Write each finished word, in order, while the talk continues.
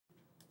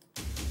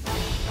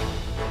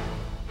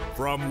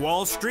From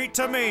Wall Street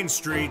to Main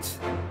Street,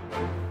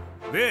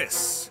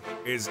 this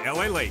is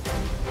LALATE.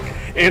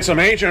 It's a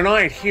major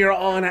night here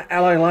on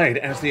LALATE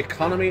as the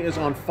economy is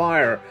on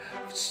fire,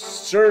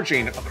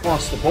 surging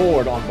across the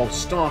board on both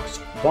stocks,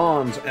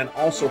 bonds, and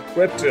also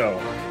crypto,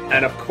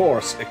 and of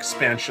course,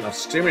 expansion of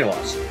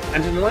stimulus.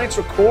 And in tonight's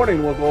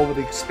recording, we'll go over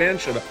the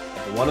expansion of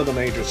one of the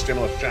major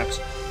stimulus checks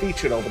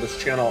featured over this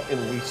channel in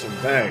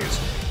recent days.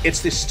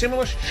 It's the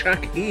Stimulus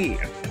Check E,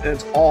 and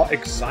it's all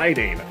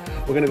exciting.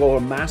 We're going to go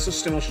over massive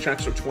stimulus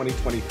checks for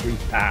 2023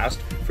 past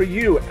for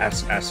you,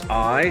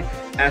 SSI,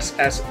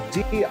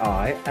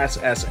 SSDI,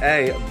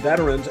 SSA,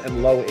 veterans,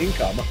 and low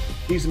income.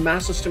 These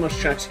massive stimulus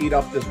checks heat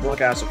up this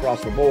broadcast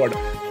across the board,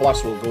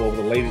 plus we'll go over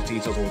the latest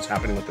details of what's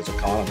happening with this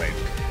economy.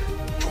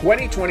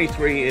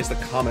 2023 is the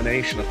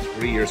combination of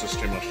 3 years of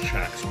stimulus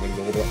checks. We're going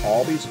to go over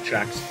all these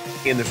checks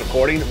in this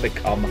recording and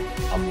become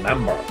a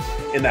member.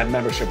 In that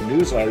membership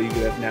newsletter, you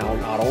get now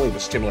not only the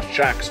stimulus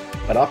checks,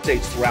 but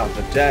updates throughout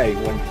the day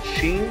when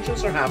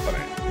changes are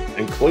happening,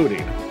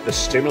 including the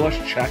Stimulus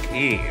Check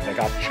E that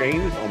got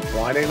changed on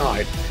Friday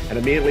night and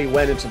immediately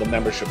went into the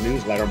membership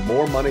newsletter,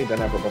 more money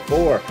than ever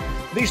before.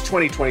 These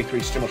 2023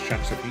 stimulus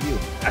checks are for you,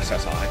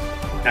 SSI,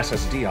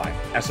 SSDI,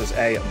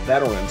 SSA,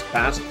 veterans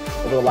passed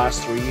over the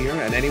last 3 years,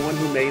 and anyone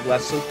who made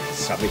less than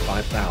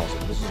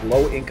 $75,000. This is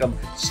low-income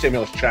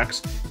stimulus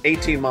checks,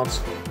 18 months,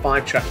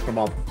 5 checks per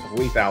month,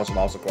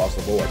 $3,000 across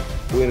the board.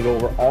 We're going to go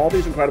over all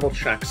these incredible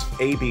checks,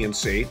 A, B, and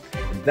C.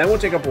 Then we'll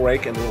take a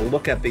break and we'll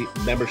look at the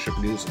membership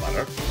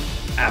newsletter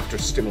after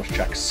Stimulus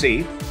Check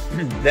C.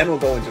 Then we'll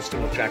go into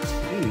Stimulus Checks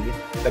E.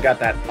 They got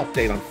that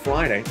update on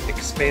Friday,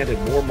 expanded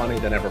more money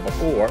than ever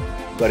before.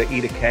 Go to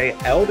E to K,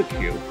 L to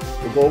Q.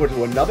 We'll go over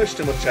to another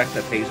stimulus check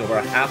that pays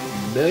over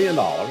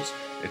 $500,000.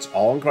 It's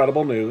all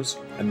incredible news.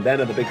 And then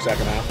in the big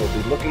second half,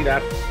 we'll be looking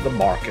at the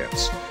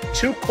markets.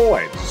 2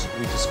 coins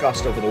we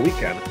discussed over the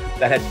weekend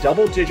that had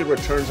double-digit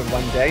returns in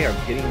one day are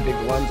getting big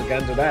runs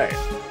again today.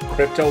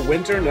 Crypto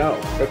winter? No.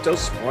 Crypto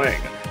spring.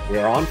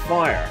 We're on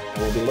fire,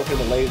 and we'll be looking at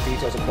the latest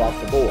details across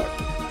the board.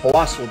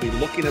 Plus, we'll be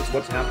looking at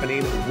what's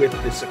happening with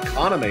this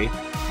economy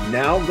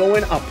now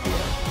going up here.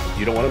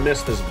 You don't want to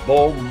miss this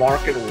bull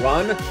market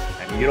run,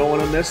 and you don't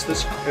want to miss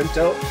this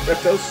crypto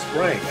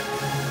spring.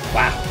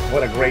 Wow,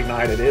 what a great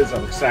night it is.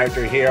 I'm excited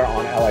you're here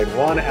on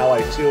LA1,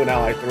 LA2, and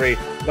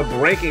LA3. The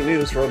breaking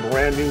news for a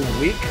brand new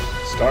week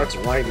starts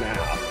right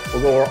now.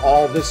 We'll go over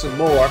all this and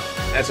more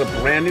as a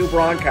brand new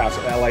broadcast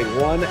of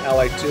LA1,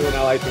 LA2, and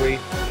LA3.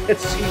 It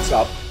heats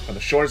up from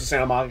the shores of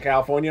Santa Monica,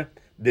 California,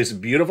 this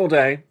beautiful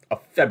day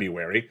of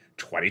February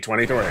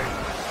 2023.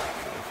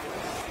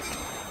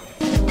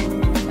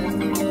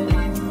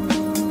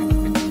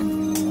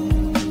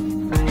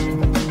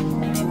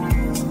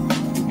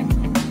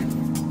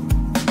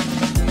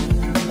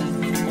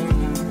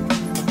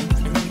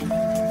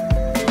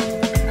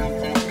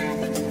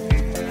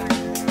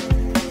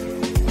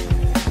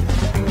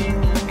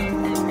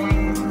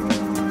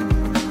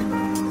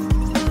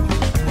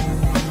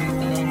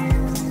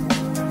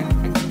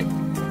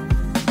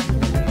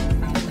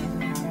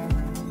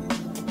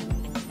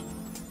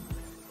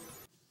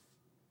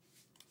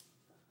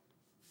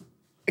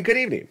 Good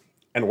evening,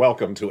 and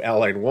welcome to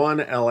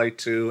LA1,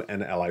 LA2,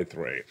 and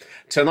LA3.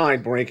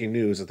 Tonight, breaking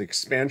news of the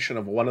expansion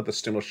of one of the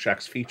stimulus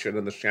checks featured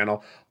in this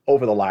channel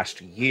over the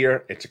last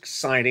year. It's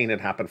exciting.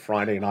 It happened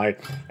Friday night,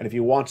 and if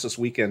you watched this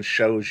weekend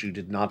shows, you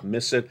did not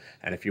miss it,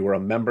 and if you were a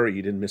member,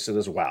 you didn't miss it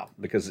as well,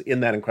 because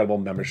in that incredible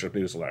membership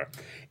newsletter.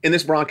 In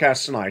this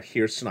broadcast tonight,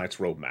 here's tonight's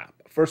roadmap.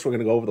 First, we're going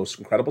to go over those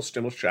incredible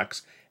stimulus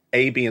checks,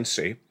 A, B, and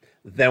C.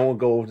 Then we'll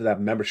go over to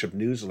that membership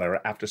newsletter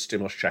after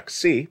Stimulus Check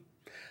C.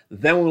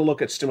 Then we'll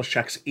look at stimulus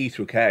checks E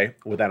through K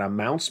with that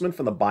announcement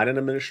from the Biden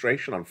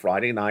administration on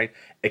Friday night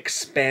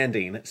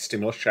expanding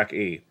stimulus check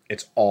E.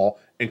 It's all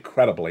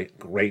incredibly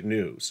great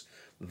news.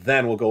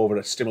 Then we'll go over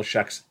to stimulus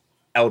checks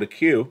L to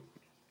Q,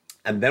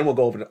 and then we'll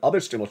go over to other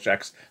stimulus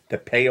checks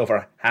that pay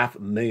over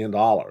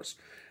 $500,000. In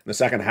the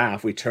second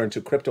half, we turn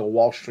to Crypto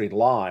Wall Street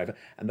Live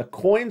and the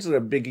coins that are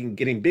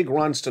getting big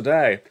runs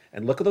today.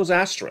 And look at those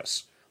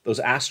asterisks. Those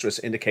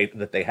asterisks indicate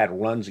that they had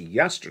runs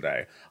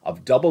yesterday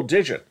of double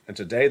digit, and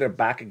today they're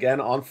back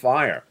again on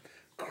fire.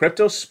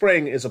 Crypto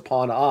spring is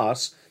upon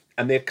us,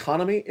 and the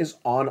economy is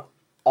on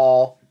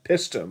all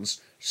pistons,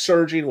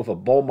 surging with a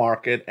bull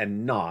market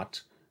and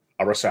not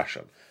a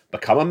recession.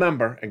 Become a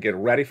member and get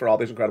ready for all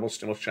these incredible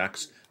stimulus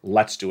checks.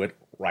 Let's do it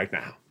right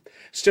now.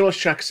 Stimulus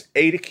checks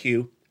A to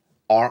Q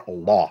are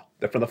law.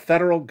 They're from the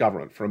federal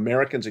government, for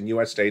Americans in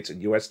U.S. states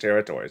and U.S.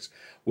 territories.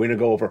 We're going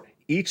to go over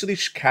each of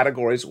these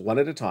categories one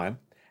at a time.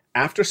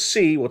 After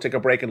C, we'll take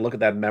a break and look at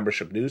that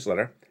membership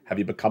newsletter. Have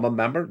you become a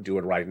member? Do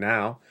it right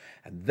now.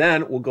 And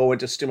then we'll go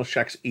into stimulus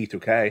checks E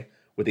through K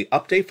with the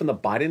update from the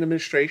Biden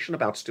administration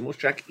about stimulus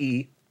check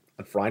E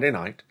on Friday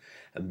night.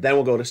 And then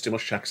we'll go to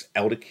stimulus checks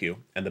L to Q.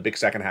 And the big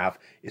second half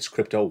is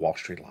Crypto Wall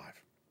Street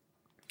Live.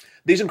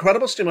 These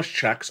incredible stimulus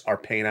checks are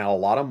paying out a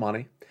lot of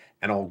money.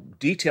 And I'll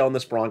detail in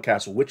this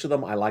broadcast which of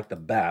them I like the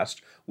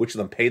best, which of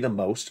them pay the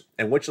most,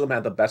 and which of them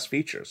have the best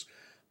features.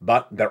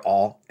 but they're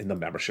all in the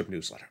membership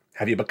newsletter.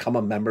 Have you become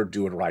a member?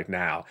 Do it right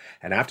now.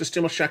 And after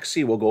Stimulus Check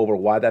C, we'll go over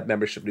why that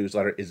membership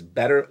newsletter is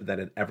better than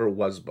it ever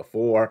was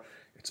before.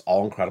 It's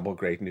all incredible,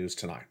 great news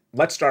tonight.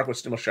 Let's start with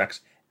Stimulus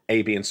Checks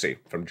A, B, and C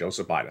from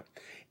Joseph Biden.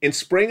 In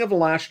spring of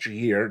last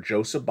year,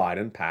 Joseph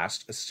Biden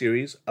passed a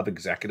series of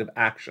executive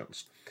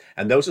actions,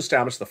 and those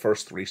established the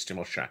first three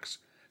stimulus checks.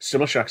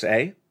 Stimulus Checks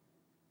A,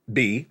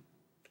 B,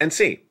 and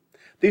C.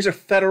 These are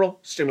federal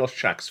stimulus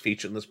checks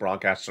featured in this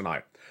broadcast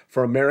tonight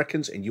for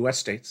Americans in U.S.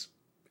 states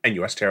and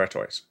U.S.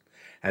 territories.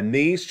 And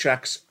these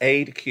checks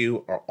A to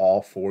Q are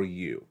all for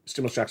you.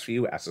 Stimulus checks for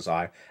you,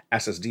 SSI,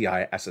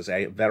 SSDI,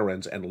 SSA,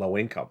 veterans, and low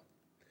income.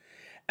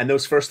 And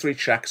those first three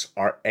checks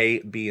are A,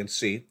 B, and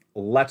C.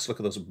 Let's look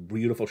at those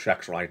beautiful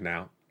checks right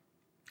now.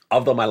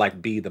 Of them, I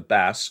like B the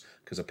best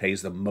because it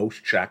pays the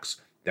most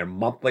checks. They're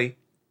monthly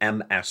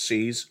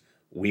MSCs.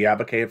 We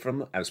advocated for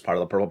them as part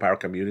of the Purple Power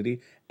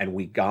community, and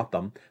we got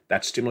them.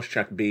 That's Stimulus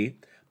Check B.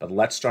 But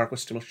let's start with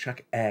Stimulus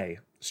Check A,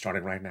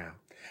 starting right now.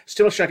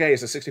 Stimulus Check A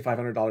is a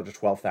 $6,500 to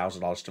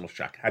 $12,000 stimulus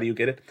check. How do you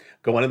get it?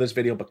 Go into this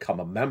video, become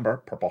a member,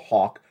 Purple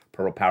Hawk,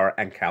 Purple Power,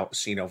 and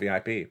Casino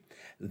VIP.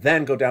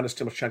 Then go down to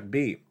Stimulus Check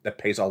B that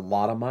pays a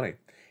lot of money.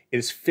 It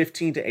is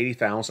 $15,000 to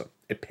 $80,000.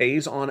 It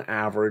pays on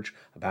average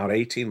about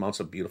 18 months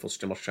of beautiful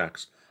stimulus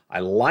checks. I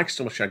like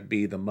Stimulus Check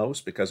B the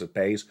most because it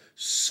pays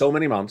so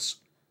many months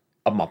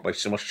of monthly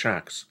stimulus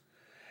checks.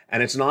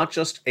 And it's not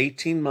just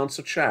 18 months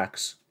of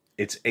checks,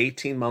 it's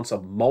 18 months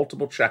of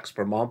multiple checks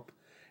per month.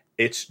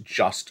 It's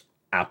just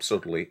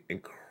absolutely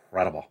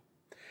incredible.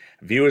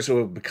 Viewers who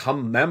have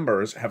become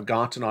members have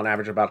gotten on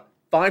average about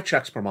 5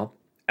 checks per month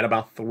and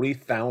about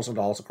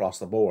 $3,000 across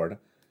the board.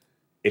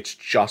 It's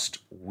just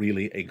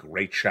really a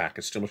great check.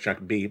 It's Stimulus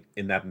Check B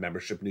in that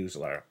membership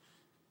newsletter.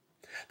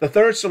 The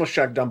third stimulus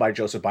check done by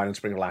Joseph Biden in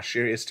spring of last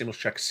year is Stimulus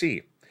Check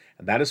C,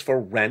 and that is for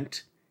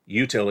rent,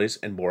 utilities,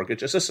 and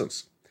mortgage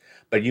assistance.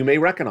 But you may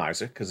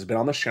recognize it because it's been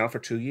on this channel for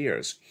 2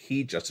 years.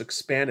 He just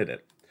expanded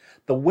it.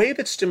 The way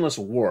that stimulus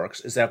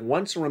works is that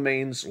once it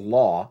remains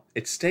law,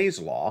 it stays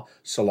law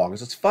so long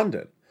as it's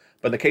funded.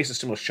 But in the case of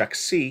Stimulus Check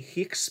C,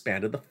 he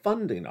expanded the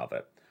funding of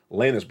it.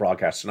 Later in this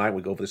broadcast tonight,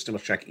 we go over the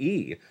Stimulus Check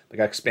E that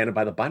got expanded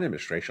by the Biden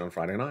administration on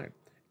Friday night.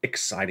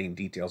 Exciting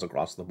details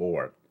across the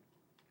board.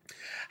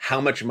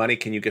 How much money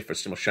can you get for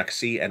Stimulus Check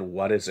C, and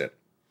what is it?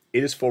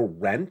 It is for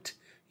rent,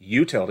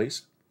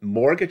 utilities,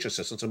 mortgage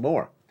assistance, and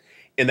more.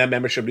 In that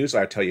membership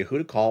newsletter, I tell you who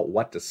to call,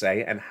 what to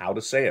say, and how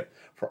to say it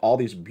for all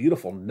these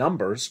beautiful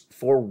numbers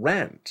for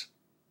rent.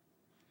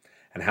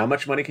 And how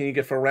much money can you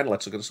get for rent?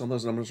 Let's look at some of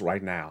those numbers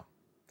right now.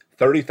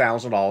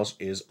 $30,000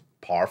 is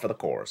par for the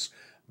course.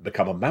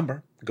 Become a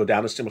member, go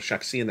down to Stimulus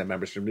Check C in that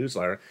membership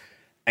newsletter,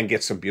 and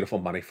get some beautiful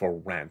money for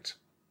rent.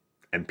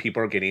 And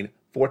people are getting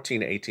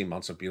 14 to 18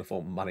 months of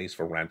beautiful monies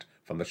for rent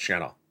from this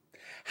channel.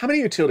 How many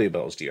utility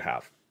bills do you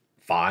have?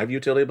 5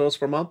 utility bills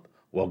per month?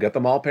 We'll get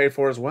them all paid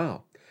for as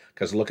well.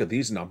 Because look at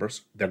these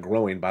numbers. They're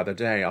growing by the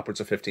day, upwards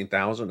of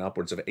 15,000,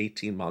 upwards of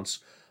 18 months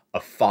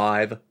of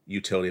 5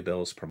 utility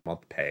bills per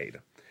month paid.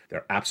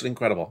 They're absolutely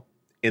incredible.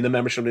 In the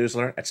membership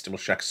newsletter at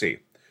Stimulus Check C.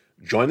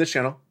 Join the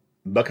channel,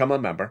 become a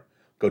member,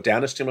 go down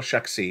to Stimulus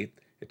Check C.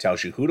 It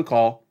tells you who to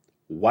call,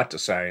 what to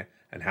say,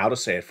 and how to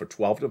say it for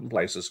 12 different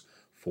places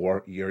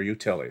for your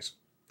utilities.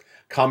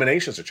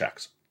 Combinations of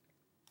checks.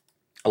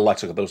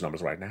 Let's look at those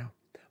numbers right now.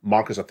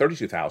 Mark is at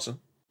 $32,000.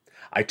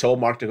 I told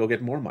Mark to go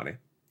get more money,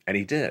 and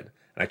he did.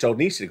 And I told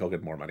Nisi to go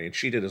get more money, and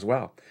she did as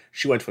well.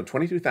 She went from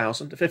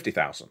 $22,000 to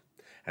 $50,000.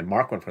 And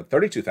Mark went from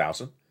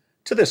 $32,000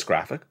 to this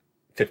graphic,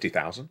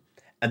 $50,000,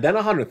 and then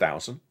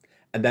 $100,000,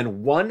 and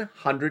then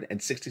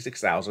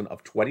 $166,000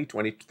 of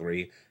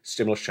 2023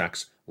 stimulus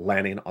checks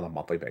landing on a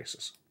monthly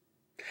basis.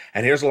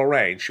 And here's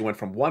Lorraine. She went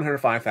from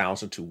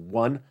 $105,000 to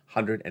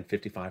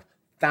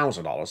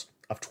 $155,000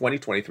 of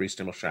 2023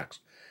 stimulus checks.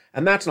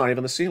 And that's not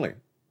even the ceiling.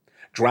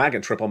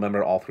 Dragon, triple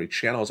member all 3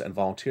 channels, and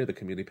volunteer the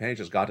community page,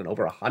 has gotten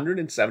over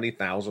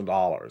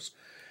 $170,000.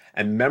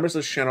 And members of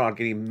this channel are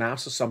getting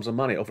massive sums of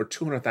money, over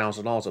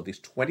 $200,000 of these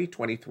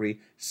 2023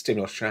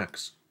 stimulus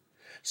checks.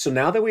 So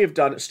now that we have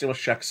done stimulus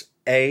checks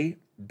A,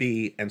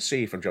 B, and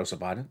C from Joseph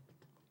Biden,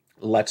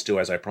 let's do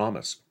as I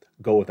promised.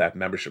 Go with that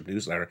membership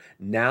newsletter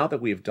now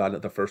that we have done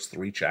the first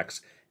 3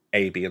 checks,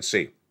 A, B, and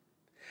C.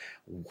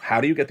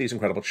 How do you get these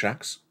incredible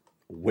checks?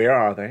 Where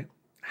are they?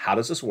 How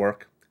does this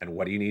work? And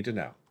what do you need to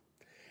know?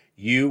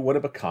 You want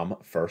to become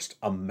first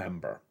a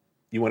member.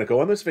 You want to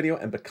go on this video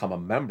and become a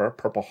member,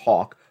 Purple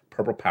Hawk,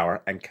 Purple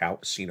Power, and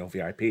Casino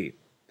VIP.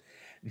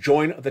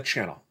 Join the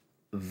channel.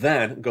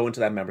 Then go into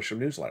that membership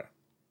newsletter.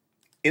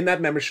 In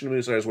that membership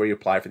newsletter is where you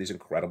apply for these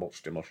incredible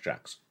stimulus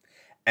checks.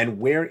 And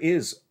where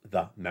is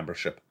the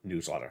membership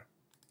newsletter?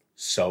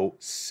 So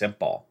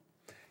simple.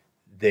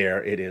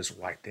 There it is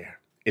right there.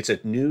 It's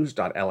at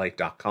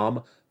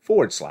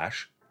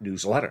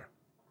news.lalate.com/newsletter.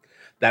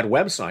 That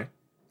website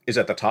is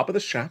at the top of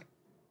this chat,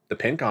 the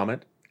pinned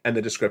comment, and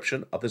the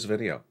description of this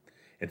video.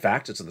 In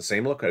fact, it's in the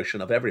same location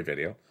of every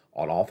video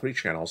on all 3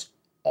 channels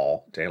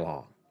all day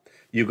long.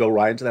 You go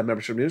right into that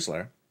membership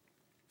newsletter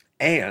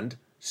and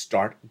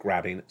start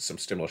grabbing some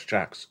stimulus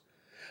checks.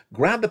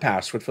 Grab the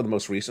password for the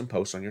most recent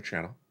post on your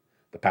channel.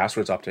 The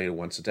password's updated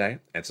once a day,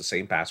 and it's the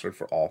same password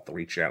for all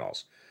 3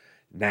 channels.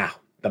 Now,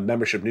 the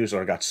membership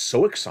newsletter got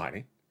so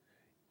exciting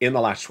in the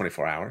last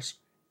 24 hours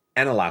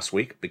and the last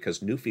week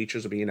because new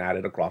features are being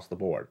added across the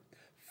board.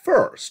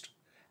 First,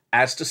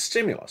 as to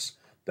stimulus,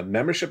 the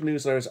membership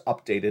newsletter is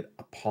updated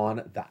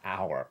upon the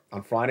hour.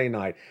 On Friday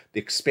night,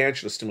 the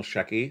expansion of Stimulus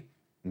Check E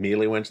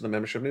immediately went to the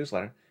membership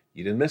newsletter.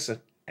 You didn't miss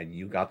it, and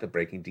you got the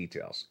breaking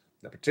details.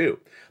 Number 2,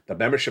 the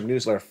membership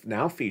newsletter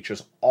now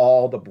features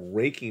all the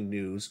breaking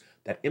news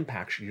that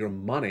impacts your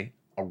money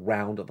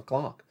around the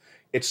clock.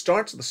 It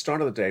starts at the start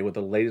of the day with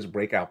the latest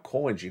breakout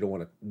coins you don't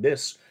want to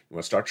miss. You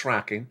want to start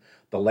tracking.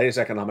 The latest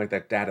economic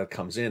data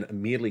comes in,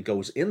 immediately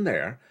goes in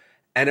there,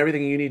 and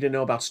everything you need to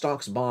know about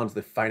stocks, bonds,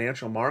 the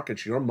financial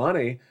markets, your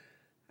money,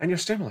 and your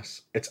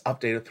stimulus. It's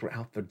updated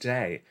throughout the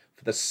day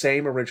for the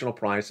same original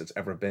price it's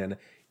ever been.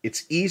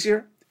 It's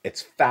easier,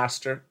 it's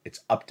faster,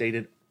 it's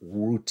updated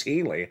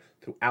routinely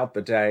throughout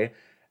the day,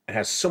 and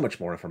has so much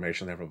more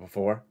information than ever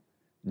before.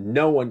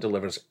 No one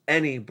delivers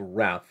any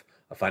breadth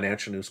of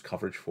financial news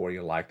coverage for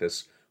you like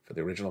this for the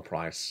original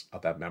price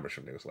of that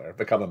membership newsletter.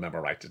 Become a member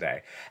right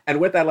today. And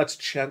with that, let's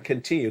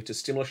continue to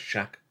Stimulus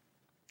Check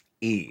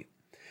E.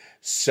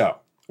 So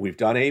we've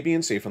done A, B,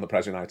 and C from the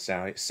President of the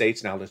United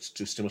States. Now let's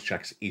do Stimulus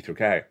Checks E through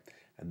K.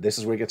 And this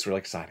is where it gets really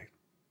exciting.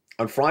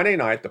 On Friday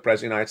night, the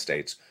President of the United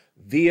States,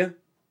 via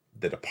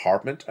the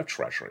Department of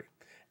Treasury,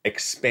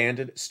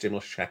 expanded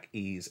Stimulus Check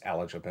E's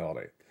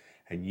eligibility.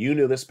 And you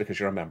knew this because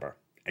you're a member.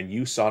 And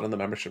you saw it in the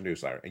membership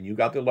newsletter. And you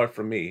got the alert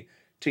from me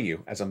to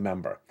you as a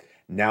member.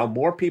 Now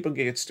more people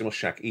can get Stimulus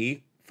Check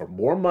E for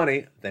more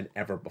money than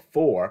ever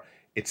before.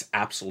 It's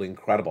absolutely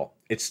incredible.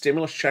 It's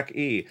Stimulus Check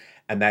E,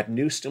 and that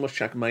new Stimulus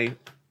Check money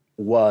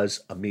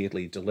was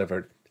immediately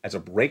delivered as a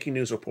breaking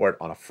news report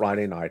on a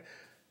Friday night,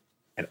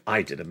 and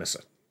I didn't miss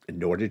it, and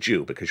nor did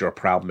you, because you're a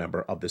proud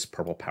member of this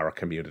Purple Power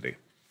community.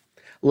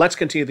 Let's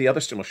continue the other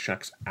stimulus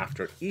checks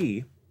after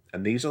E,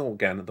 and these are,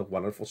 again, the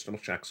wonderful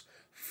stimulus checks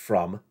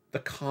from the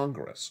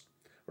Congress.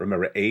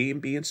 Remember, A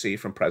and B and C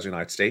from President of the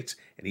United States,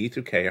 and E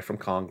through K are from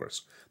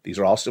Congress. These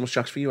are all stimulus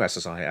checks for you,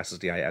 SSI,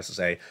 SSDI,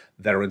 SSA,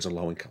 veterans, and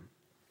low income.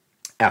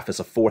 F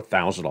is a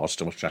 $4,000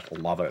 stimulus check.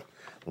 Love it.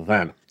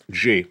 Then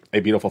G,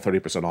 a beautiful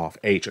 30% off.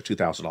 H, a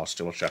 $2,000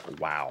 stimulus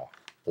check. Wow.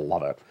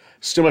 Love it.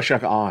 Stimulus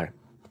check I,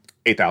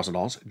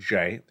 $8,000.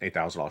 J,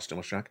 $8,000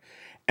 stimulus check.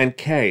 And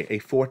K, a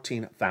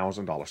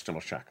 $14,000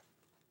 stimulus check.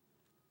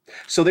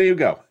 So there you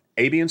go.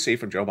 A, B, and C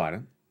from Joe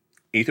Biden.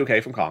 E through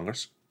K from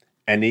Congress.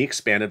 And E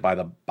expanded by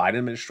the Biden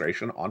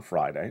administration on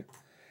Friday.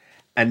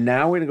 And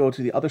now we're going to go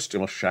to the other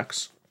stimulus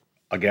checks.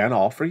 Again,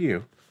 all for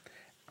you.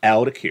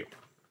 L to Q.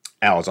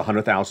 L is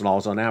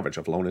 $100,000 on average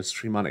of loan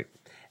industry money.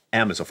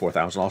 M is a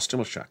 $4,000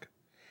 stimulus check.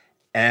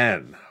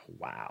 N,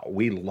 wow,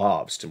 we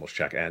love stimulus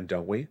check N,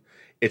 don't we?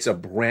 It's a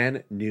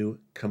brand new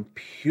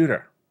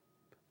computer,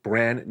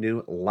 brand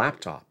new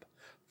laptop,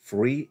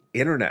 free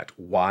internet.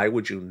 Why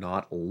would you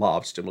not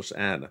love stimulus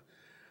N?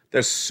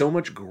 There's so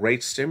much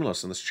great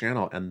stimulus in this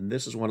channel, and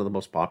this is one of the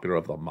most popular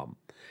of them.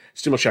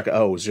 Stimulus check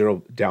O,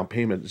 0 down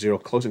payment, 0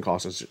 closing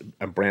costs,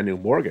 and brand new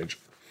mortgage.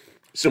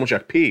 Stimulus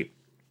check P,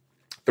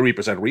 3%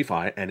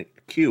 refi, and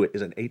Q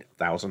is an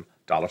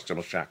 $8,000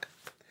 stimulus check.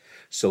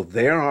 So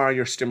there are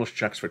your stimulus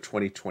checks for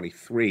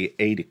 2023,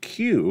 A to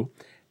Q,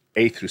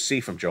 A through C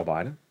from Joe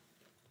Biden,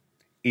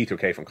 E through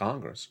K from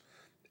Congress,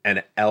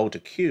 and L to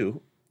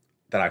Q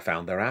that I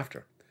found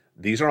thereafter.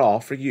 These are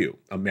all for you,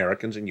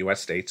 Americans in U.S.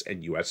 states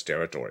and U.S.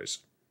 territories.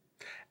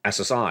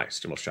 SSI,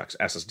 stimulus checks,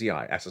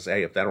 SSDI,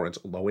 SSA of veterans,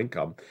 low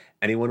income,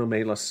 anyone who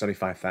made less than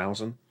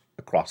 $75,000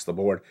 across the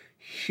board,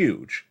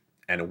 huge.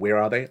 And where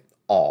are they?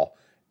 All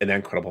in the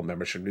incredible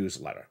membership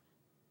newsletter.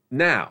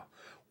 Now,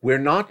 we're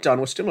not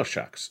done with stimulus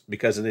checks,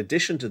 because in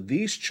addition to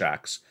these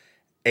checks,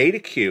 A to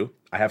Q,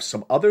 I have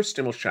some other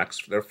stimulus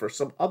checks there for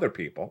some other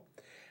people.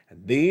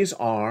 And these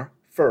are,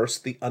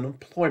 first, the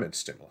unemployment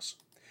stimulus.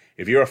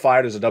 If you're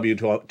fired as a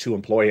W-2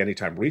 employee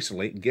anytime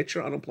recently, get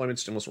your unemployment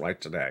stimulus right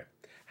today.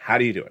 How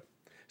do you do it?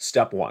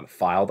 Step 1,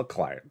 file the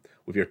claim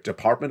with your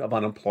Department of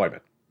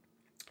Unemployment.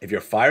 If you're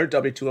a fired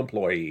W-2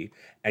 employee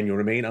and you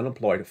remain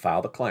unemployed,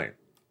 file the claim.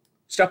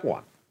 Step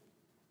 1.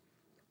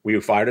 Were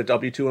you fired a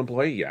W-2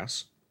 employee?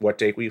 Yes. What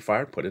date were you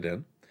fired? Put it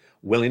in.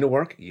 Willing to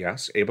work?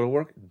 Yes. Able to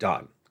work?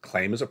 Done.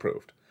 Claim is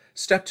approved.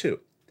 Step 2.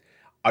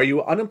 Are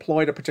you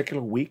unemployed a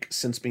particular week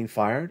since being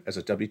fired as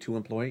a W-2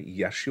 employee?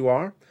 Yes, you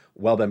are.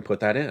 Well, then put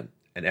that in.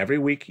 And every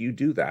week you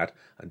do that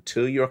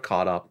until you're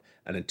caught up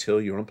and until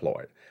you're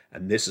employed.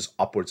 And this is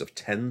upwards of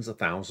tens of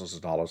thousands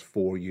of dollars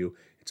for you.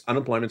 It's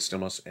unemployment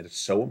stimulus, and it's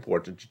so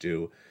important to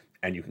do.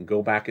 And you can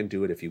go back and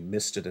do it if you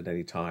missed it at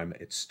any time.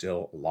 It's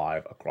still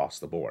live across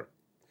the board.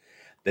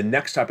 The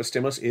next type of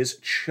stimulus is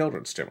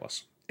children's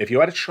stimulus. If you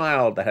had a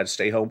child that had to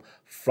stay home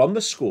from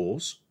the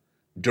schools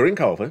during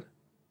COVID,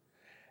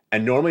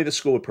 and normally the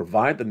school would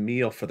provide the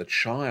meal for the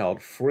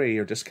child free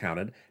or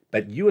discounted,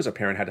 but you as a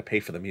parent had to pay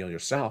for the meal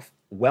yourself,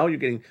 well, you're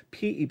getting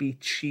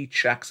PEBT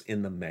checks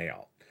in the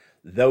mail.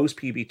 Those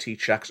PBT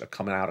checks are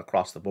coming out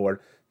across the board.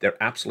 They're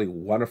absolutely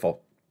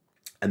wonderful.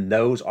 And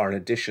those are in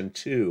addition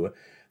to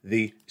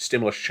the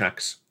stimulus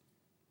checks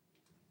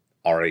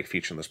already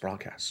featured in this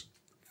broadcast.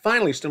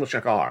 Finally, Stimulus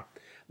Check R.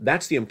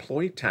 That's the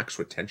Employee Tax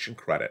Retention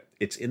Credit.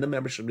 It's in the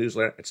membership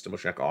newsletter at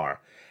Stimulus Check R.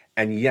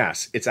 And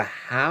yes, it's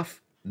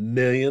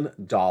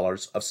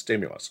 $500,000 of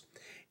stimulus.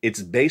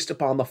 It's based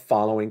upon the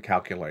following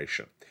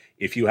calculation.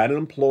 If you had an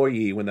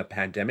employee when the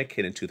pandemic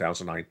hit in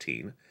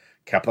 2019,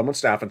 kept them on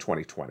staff in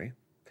 2020,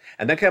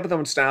 and then kept them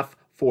on staff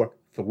for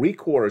at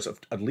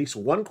least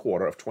 1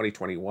 quarter of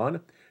 2021,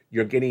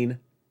 you're getting,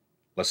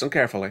 listen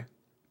carefully,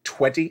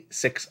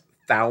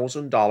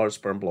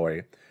 $26,000 per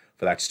employee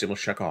for that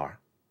Stimulus Check R.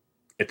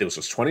 If there was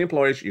just 20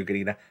 employees, you're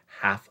getting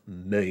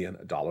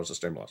 $500,000 of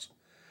stimulus.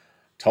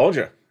 Told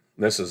you,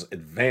 this is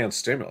advanced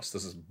stimulus.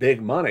 This is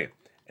big money.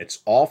 It's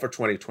all for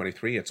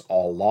 2023. It's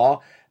all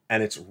law,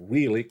 and it's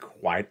really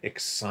quite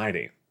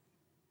exciting.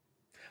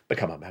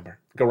 Become a member.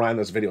 Go around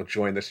this video,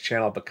 join this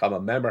channel, become a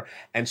member,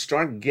 and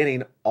start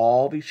getting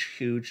all these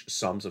huge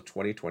sums of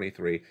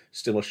 2023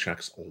 stimulus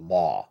checks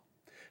law.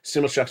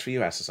 Stimulus checks for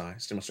you,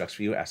 SSI. Stimulus checks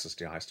for you,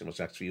 SSDI. Stimulus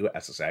checks for you,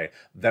 SSA.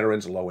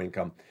 Veterans, low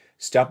income.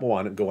 Step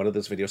 1, go into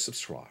this video,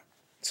 subscribe.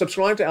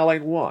 Subscribe to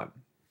LALATE 1,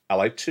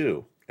 LALATE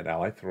 2, and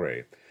LALATE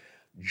 3.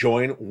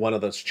 Join one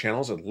of those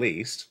channels at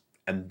least,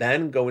 and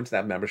then go into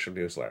that membership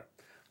newsletter.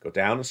 Go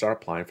down and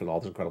start applying for all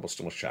those incredible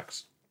stimulus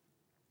checks.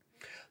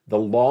 The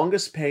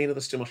longest paying of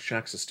the stimulus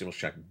checks is Stimulus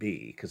Check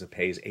B, because it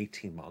pays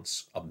 18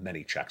 months of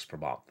many checks per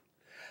month.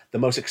 The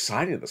most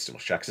exciting of the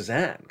stimulus checks is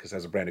N, because it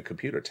has a brand new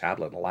computer,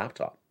 tablet, and a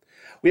laptop.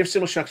 We have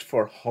stimulus checks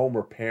for home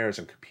repairs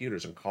and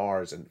computers and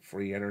cars and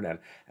free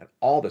internet and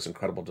all this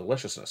incredible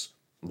deliciousness.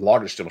 The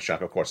largest stimulus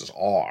check, of course, is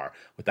R,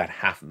 with that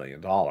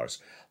 $500,000.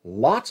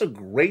 Lots of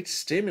great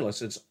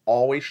stimulus. It's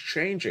always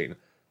changing,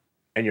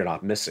 and you're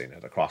not missing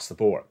it across the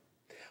board.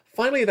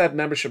 Finally, that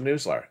membership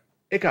newsletter.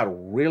 It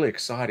got really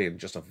exciting in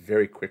just a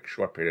very quick,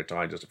 short period of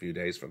time, just a few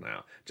days from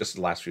now, just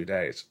the last few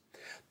days.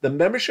 The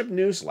membership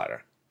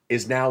newsletter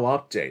is now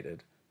updated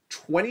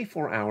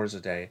 24 hours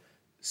a day,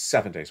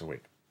 7 days a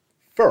week.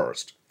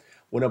 First,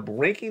 when a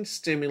breaking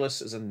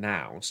stimulus is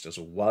announced, as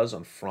it was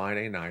on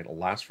Friday night,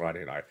 last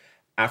Friday night,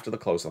 after the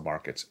close of the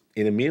markets,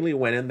 it immediately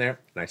went in there,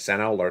 and I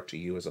sent an alert to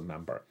you as a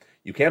member.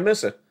 You can't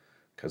miss it,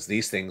 because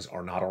these things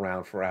are not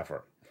around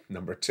forever.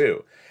 Number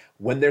 2,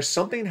 when there's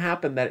something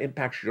happen that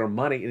impacts your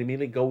money, it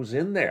immediately goes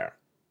in there.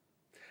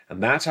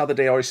 And that's how the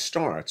day always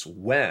starts.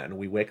 When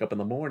we wake up in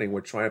the morning,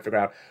 we're trying to figure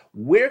out,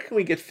 where can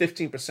we get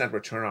 15%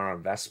 return on our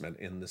investment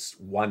in this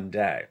one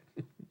day?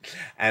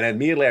 And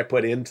immediately I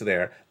put into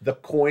there the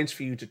coins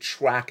for you to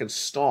track and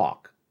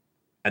stalk.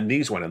 And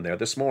these went in there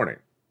this morning.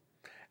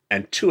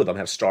 And 2 of them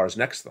have stars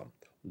next to them.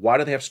 Why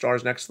do they have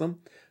stars next to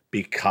them?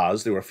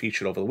 Because they were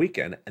featured over the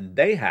weekend, and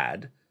they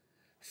had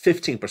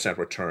 15%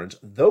 returns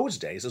those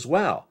days as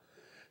well.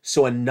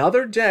 So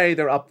another day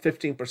they're up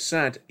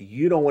 15%.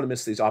 You don't want to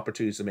miss these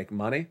opportunities to make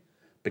money,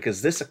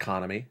 because this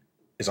economy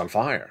is on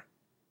fire.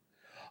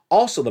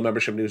 Also, the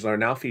membership newsletter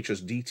now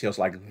features details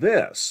like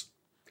this.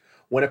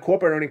 When a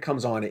corporate earning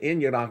comes on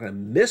in, you're not going to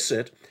miss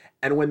it.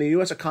 And when the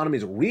U.S. economy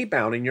is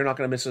rebounding, you're not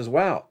going to miss it as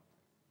well.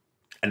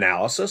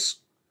 Analysis,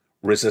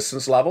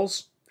 resistance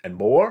levels, and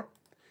more.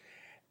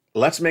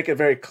 Let's make it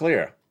very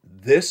clear.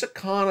 This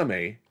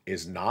economy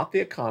is not the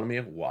economy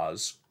it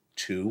was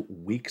 2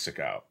 weeks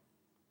ago.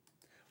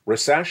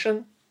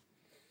 Recession?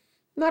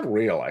 Not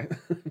really.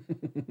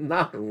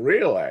 Not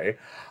really.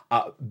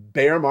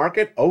 Bear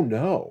market? Oh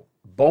no.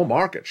 Bull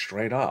market,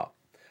 straight up.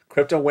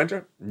 Crypto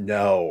winter?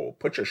 No.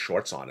 Put your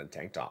shorts on and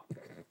tank top.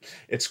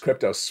 It's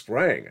crypto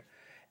spring.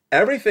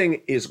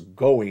 Everything is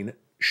going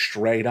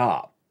straight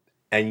up.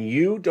 And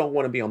you don't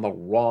want to be on the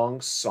wrong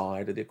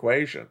side of the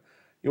equation.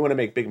 You want to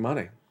make big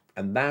money.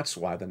 And that's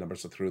why the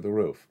numbers are through the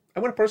roof. I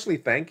want to personally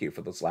thank you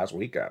for this last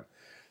weekend.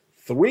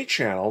 3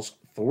 channels,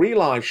 3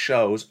 live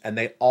shows, and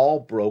they all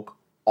broke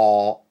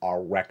all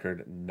our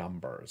record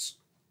numbers.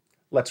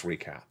 Let's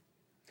recap.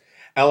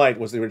 LALATE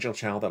was the original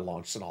channel that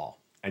launched it all,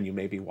 and you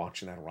may be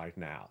watching that right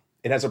now.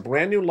 It has a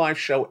brand new live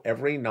show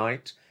every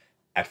night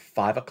at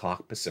 5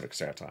 o'clock Pacific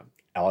Standard Time,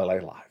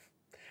 LALATE Live.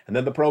 And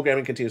then the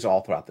programming continues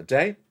all throughout the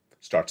day.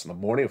 Starts in the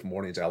morning with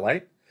Mornings LA,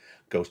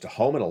 goes to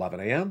home at 11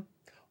 a.m.,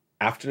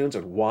 afternoons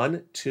at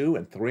 1, 2,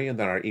 and 3, and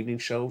then our evening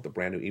show, the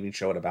brand new evening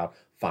show at about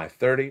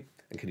 5:30,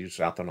 and continues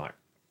throughout the night.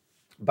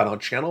 But on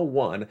Channel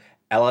 1,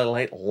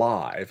 LALATE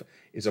Live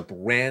is a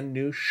brand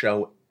new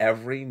show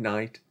every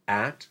night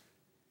at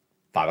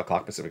 5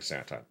 o'clock Pacific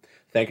Standard Time.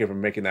 Thank you for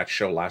making that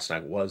show last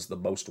night. It was the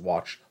most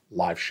watched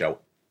live show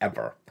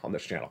ever on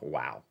this channel.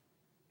 Wow.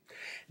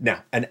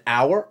 Now, an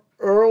hour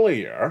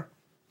earlier,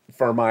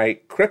 for my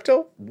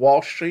crypto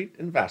Wall Street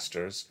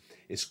investors,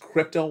 is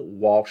Crypto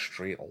Wall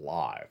Street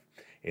Live.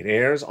 It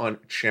airs on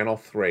Channel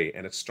 3,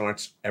 and it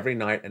starts every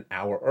night an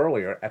hour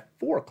earlier at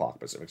 4 o'clock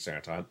Pacific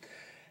Standard Time.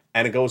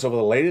 And it goes over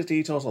the latest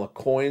details on the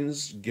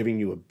coins, giving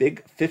you a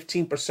big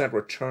 15%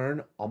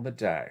 return on the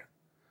day.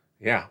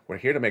 Yeah, we're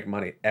here to make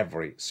money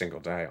every single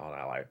day on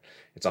LA.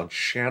 It's on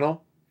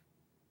Channel,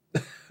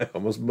 I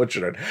almost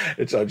butchered it.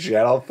 It's on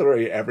Channel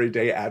 3 every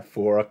day at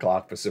 4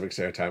 o'clock Pacific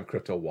Standard Time,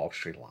 Crypto Wall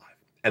Street Live.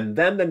 And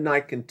then the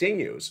night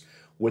continues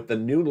with the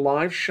new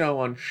live show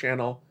on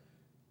Channel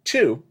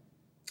 2,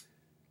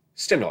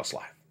 Stimulus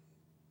Live.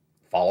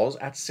 Follows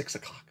at 6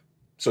 o'clock.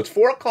 So it's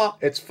 4 o'clock.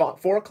 It's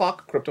 4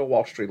 o'clock, Crypto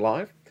Wall Street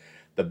Live.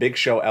 The big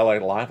show,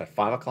 LA Live, at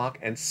 5 o'clock.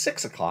 And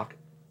 6 o'clock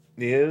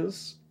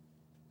is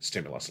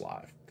Stimulus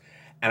Live.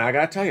 And I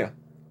got to tell you,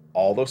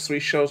 all those 3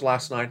 shows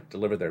last night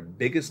delivered their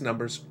biggest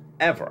numbers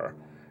ever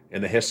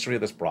in the history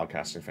of this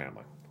broadcasting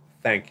family.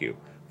 Thank you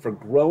for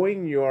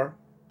growing your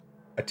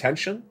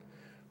attention,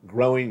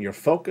 growing your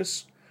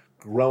focus,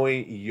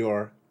 growing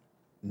your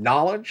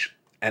knowledge,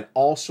 and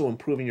also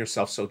improving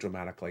yourself so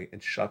dramatically in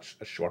such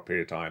a short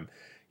period of time.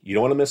 You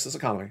don't want to miss this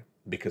economy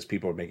because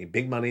people are making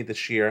big money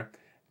this year,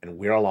 and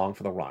we're along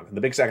for the run. In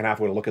the big second half,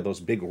 we're going to look at those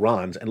big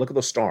runs and look at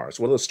those stars.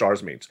 What do those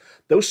stars mean?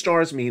 Those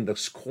stars mean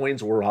those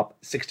coins were up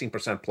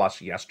 16%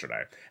 plus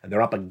yesterday, and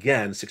they're up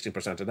again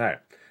 16% today.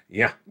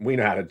 Yeah, we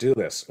know how to do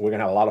this. We're going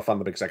to have a lot of fun in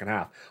the big second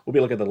half. We'll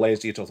be looking at the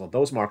latest details of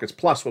those markets,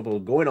 plus what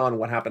was going on,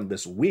 what happened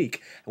this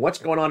week, and what's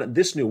going on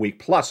this new week.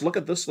 Plus, look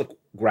at this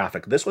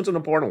graphic. This one's an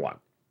important one.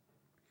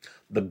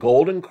 The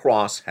Golden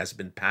Cross has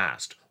been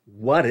passed.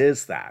 What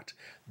is that?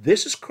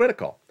 This is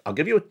critical. I'll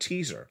give you a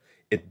teaser.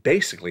 It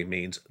basically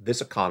means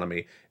this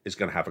economy is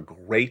going to have a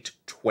great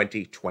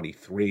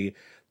 2023.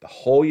 The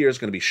whole year is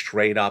going to be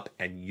straight up,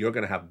 and you're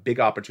going to have big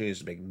opportunities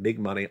to make big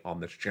money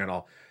on this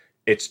channel.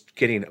 It's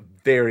getting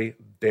very,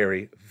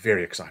 very,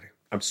 very exciting.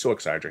 I'm so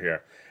excited you're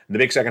here. And the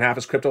big second half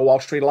is Crypto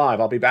Wall Street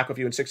Live. I'll be back with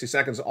you in 60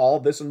 seconds.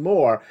 All this and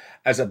more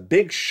as a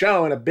big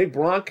show and a big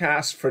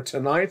broadcast for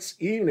tonight's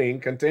evening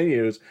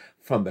continues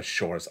from the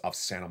shores of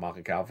Santa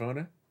Monica,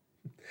 California.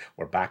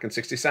 We're back in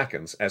 60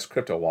 seconds as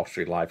Crypto Wall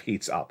Street Live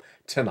heats up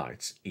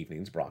tonight's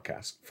evening's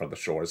broadcast from the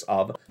shores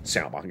of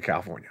Santa Monica,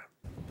 California.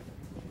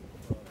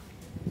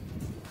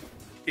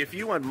 If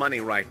you want money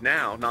right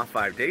now, not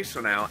 5 days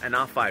from now, and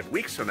not 5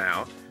 weeks from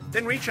now,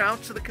 then reach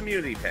out to the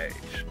community page.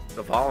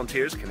 The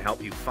volunteers can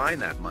help you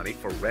find that money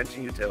for rent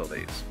and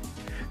utilities.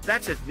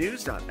 That's at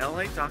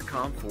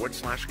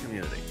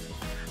news.la.com/community.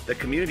 The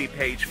community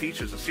page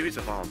features a series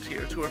of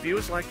volunteers who are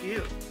viewers like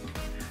you.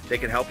 They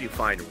can help you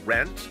find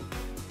rent,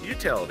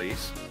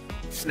 utilities,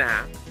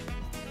 SNAP,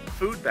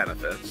 food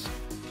benefits,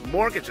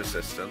 mortgage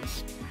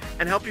assistance,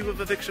 and help you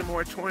with eviction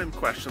moratorium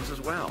questions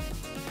as well.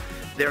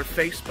 Their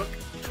Facebook,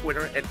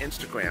 Twitter, and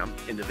Instagram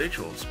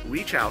individuals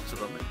reach out to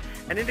them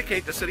and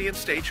indicate the city and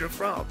state you're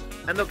from,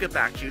 and they'll get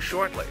back to you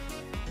shortly.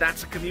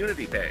 That's a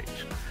community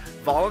page.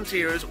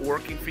 Volunteers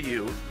working for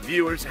you,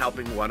 viewers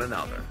helping one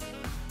another.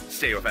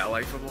 Stay with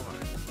LA for more.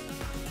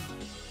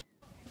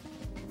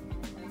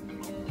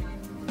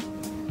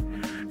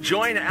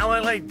 Join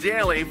LALATE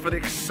Daily for the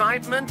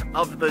excitement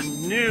of the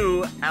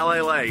new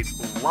LALATE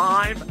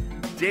Live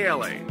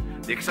Daily.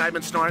 The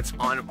excitement starts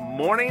on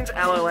mornings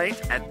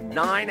LALATE at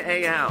 9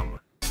 a.m.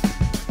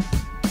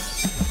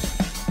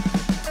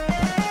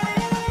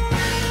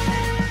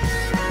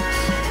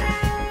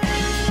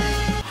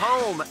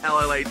 Home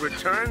LALATE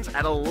returns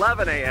at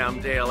 11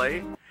 a.m.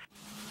 daily.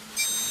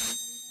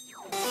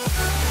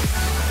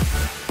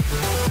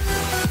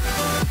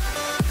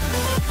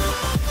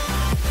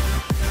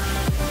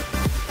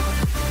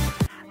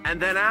 And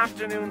then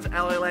afternoons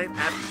LALATE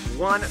at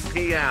 1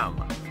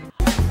 p.m.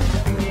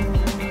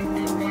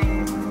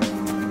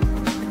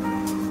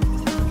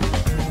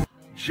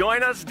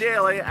 Join us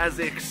daily as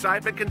the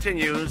excitement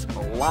continues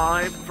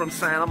live from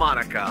Santa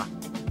Monica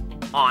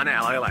on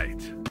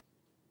LALATE.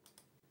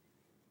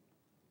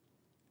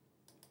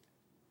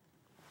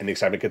 And the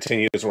excitement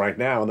continues right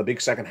now in the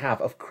big second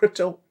half of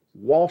Crypto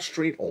Wall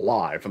Street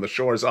Live from the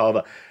shores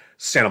of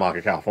Santa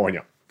Monica,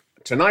 California.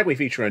 Tonight we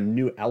feature a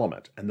new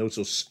element, and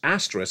those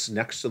asterisks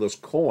next to those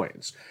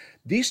coins.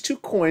 These two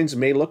coins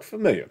may look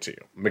familiar to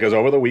you because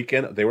over the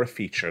weekend they were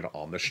featured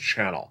on this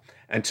channel.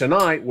 And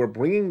tonight we're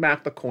bringing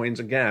back the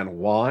coins again.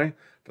 Why?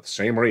 For the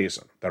same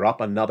reason. They're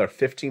up another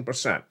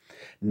 15%.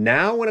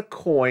 Now when a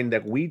coin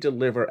that we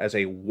deliver as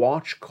a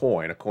watch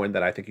coin, a coin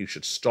that I think you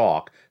should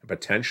stock and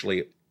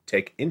potentially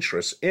take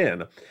interest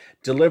in,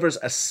 delivers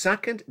a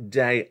second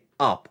day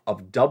up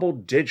of double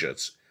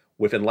digits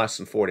within less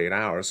than 48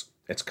 hours,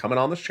 it's coming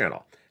on this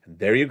channel. And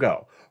there you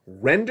go.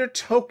 Render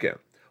Token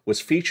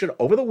was featured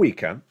over the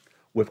weekend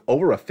with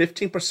over a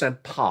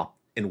 15% pop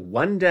in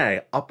 1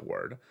 day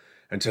upward.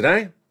 And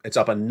today, it's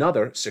up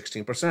another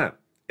 16%.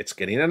 It's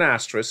getting an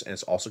asterisk, and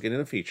it's also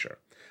getting a feature.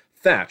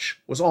 Fetch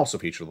was also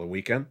featured over the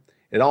weekend.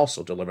 It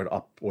also delivered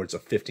upwards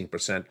of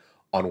 15%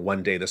 on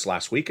 1 day this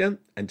last weekend.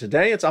 And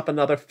today, it's up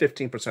another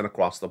 15%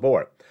 across the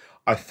board.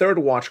 Our third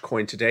watch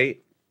coin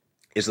today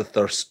is the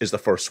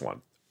first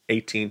one,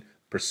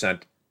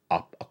 18%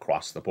 up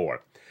across the board.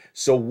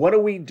 So what are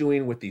we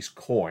doing with these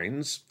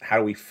coins? How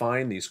do we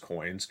find these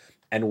coins?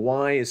 And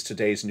why is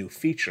today's new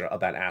feature of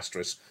that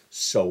asterisk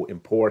so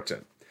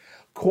important?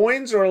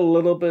 Coins are a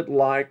little bit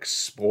like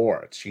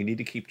sports. You need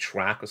to keep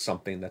track of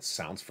something that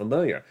sounds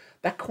familiar.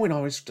 That coin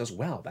always does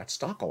well. That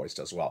stock always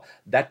does well.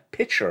 That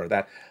pitcher,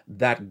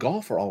 that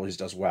golfer always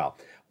does well.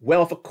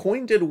 Well, if a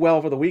coin did well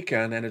over the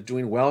weekend and is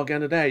doing well again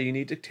today, you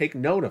need to take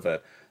note of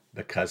it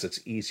because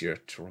it's easier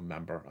to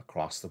remember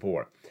across the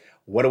board.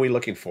 What are we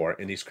looking for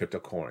in these crypto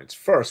coins?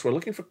 First, we're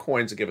looking for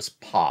coins that give us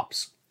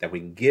pops that we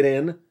can get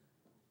in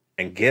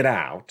and get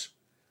out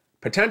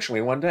potentially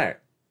in one day.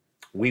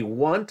 We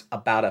want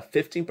about a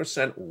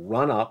 15%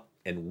 run up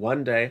in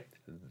one day.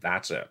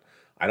 That's it.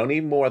 I don't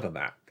need more than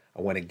that.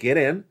 I want to get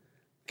in,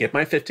 get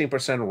my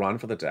 15% run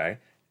for the day,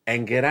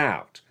 and get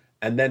out.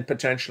 And then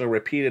potentially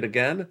repeat it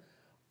again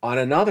on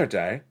another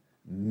day,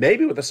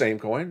 maybe with the same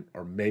coin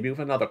or maybe with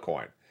another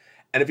coin.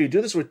 And if you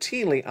do this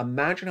routinely,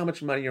 imagine how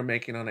much money you're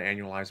making on an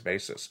annualized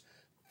basis.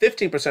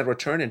 15%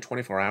 return in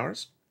 24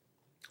 hours.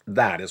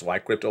 That is why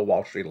Crypto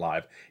Wall Street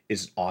Live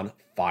is on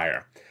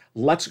fire.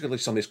 Let's look at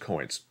some of these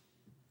coins.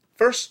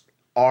 First,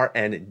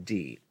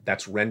 RND,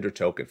 that's Render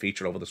Token,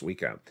 featured over this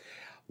weekend.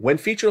 When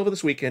featured over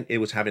this weekend, it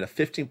was having a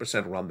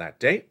 15% run that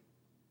day,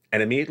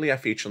 and immediately I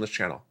featured on this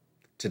channel.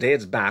 Today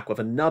it's back with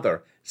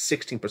another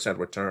 16%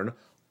 return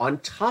on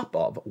top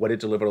of what it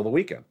delivered over the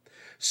weekend.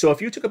 So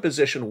if you took a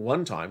position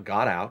one time,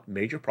 got out,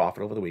 made your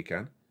profit over the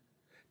weekend,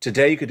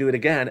 today you could do it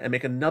again and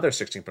make another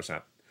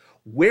 16%.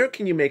 Where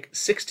can you make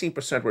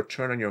 16%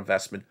 return on your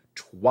investment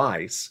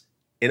twice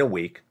in a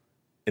week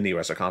in the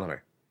U.S. economy?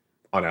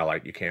 On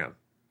LALATE, you can.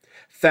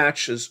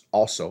 Thatch is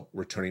also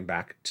returning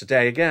back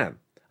today again.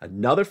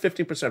 Another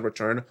 15%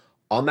 return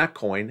on that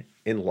coin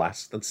in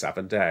less than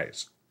 7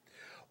 days.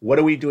 What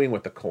are we doing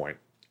with the coin?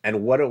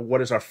 And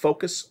what is our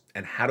focus?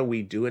 And how do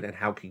we do it? And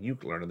how can you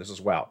learn this as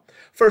well?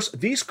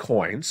 First, these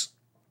coins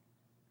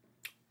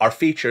are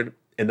featured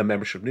in the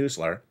membership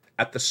newsletter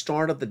at the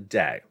start of the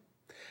day.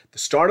 The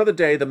start of the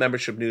day, the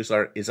membership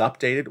newsletter is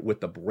updated with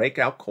the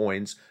breakout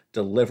coins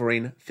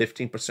delivering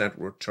 15%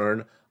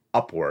 return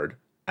upward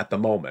at the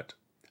moment.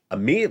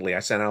 Immediately, I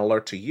send an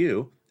alert to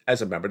you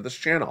as a member of this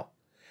channel.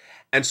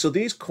 And so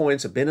these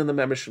coins have been in the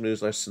membership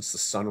newsletter since the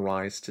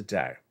sunrise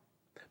today.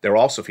 They're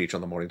also featured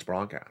on the morning's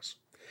broadcast.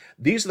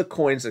 These are the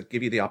coins that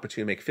give you the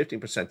opportunity to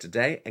make 15%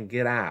 today and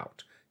get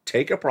out.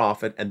 Take a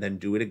profit and then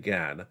do it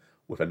again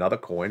with another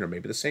coin or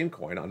maybe the same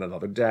coin on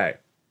another day.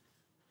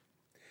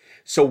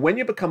 So when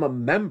you become a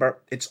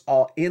member, it's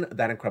all in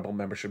that incredible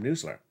membership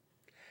newsletter.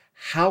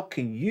 How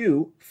can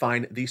you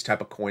find these type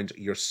of coins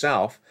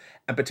yourself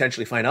and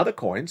potentially find other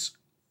coins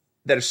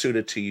that are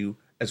suited to you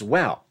as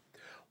well?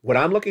 What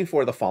I'm looking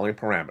for are the following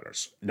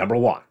parameters. Number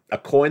one, a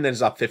coin that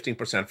is up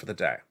 15% for the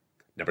day.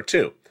 Number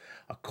two,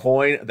 a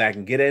coin that I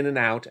can get in and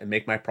out and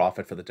make my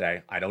profit for the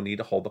day. I don't need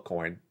to hold the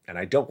coin, and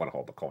I don't want to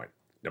hold the coin.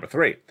 Number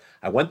three,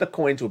 I want the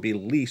coin to be at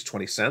least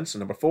 20 cents. And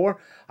number four,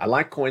 I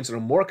like coins that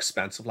are more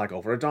expensive, like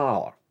over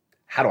 $1.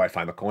 How do I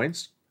find the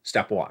coins?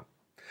 Step one,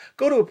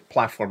 go to a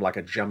platform like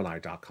a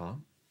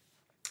Gemini.com.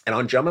 And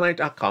on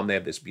Gemini.com, they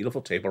have this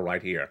beautiful table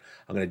right here.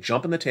 I'm going to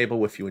jump in the table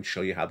with you and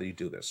show you how you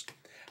do this.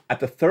 At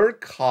the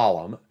third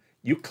column,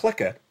 you click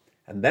it,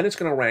 and then it's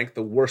going to rank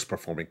the worst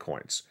performing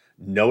coins.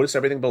 Notice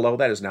everything below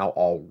that is now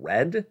all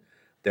red.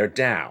 They're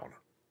down.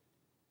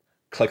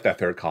 Click that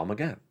third column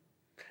again.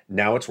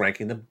 Now it's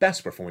ranking the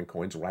best performing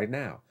coins right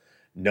now.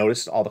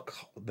 Notice all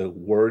the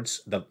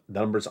words, the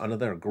numbers under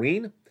there are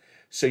green.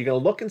 So you're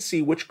going to look and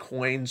see which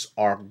coins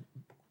are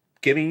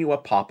giving you a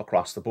pop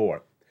across the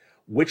board.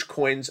 Which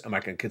coins am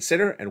I going to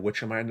consider and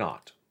which am I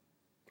not?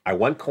 I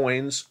want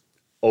coins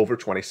over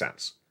 20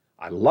 cents.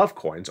 I love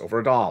coins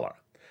over $1.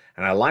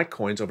 And I like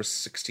coins over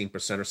 16% or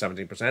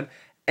 17%.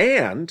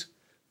 And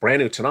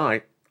brand new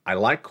tonight, I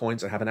like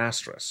coins that have an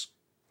asterisk,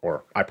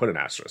 or I put an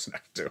asterisk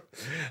next to,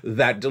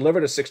 that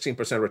delivered a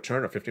 16%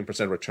 return or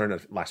 15% return in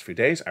the last few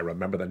days. I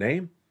remember the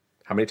name.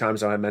 How many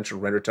times have I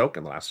mentioned Render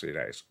Token the last few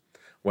days?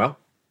 Well,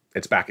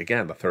 it's back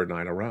again, the third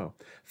night in a row.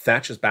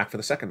 Thatch is back for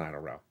the second night in a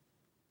row.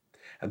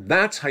 And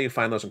that's how you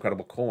find those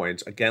incredible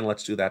coins. Again,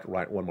 let's do that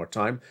right one more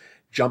time.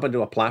 Jump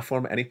into a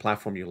platform, any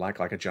platform you like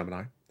a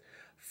Gemini.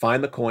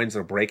 Find the coins that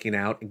are breaking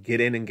out and get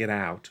in and get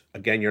out.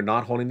 Again, you're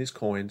not holding these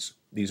coins.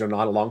 These are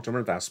not long-term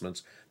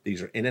investments.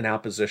 These are in and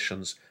out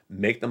positions.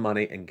 Make the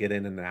money and get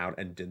in and out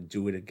and then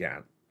do it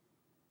again.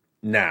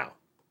 Now,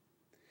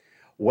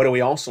 what are we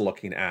also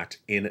looking at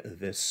in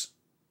this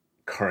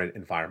current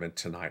environment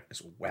tonight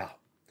as well?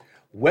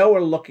 Well,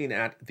 we're looking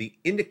at the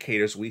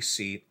indicators we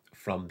see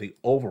from the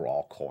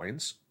overall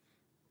coins.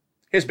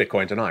 Here's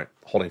Bitcoin tonight,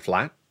 holding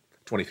flat,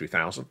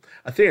 23,000.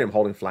 Ethereum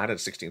holding flat at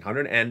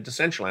 1,600, and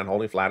Decentraland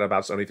holding flat at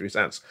about 73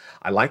 cents.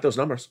 I like those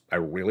numbers. I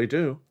really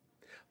do.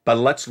 But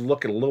let's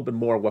look at a little bit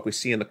more of what we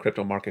see in the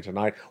crypto market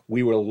tonight.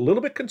 We were a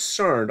little bit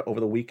concerned over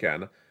the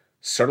weekend,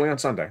 certainly on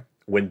Sunday,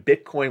 when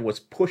Bitcoin was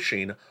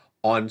pushing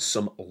on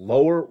some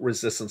lower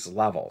resistance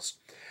levels.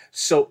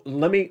 So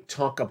let me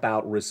talk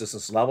about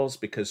resistance levels,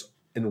 because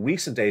in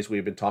recent days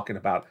we've been talking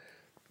about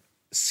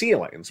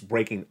ceilings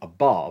breaking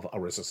above a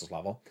resistance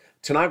level.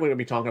 Tonight we're going to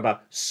be talking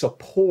about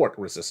support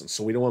resistance.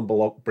 So we don't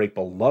want to break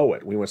below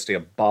it. We want to stay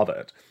above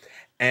it.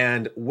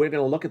 And we're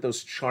going to look at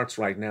those charts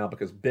right now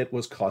because Bit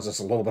was causing us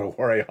a little bit of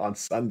worry on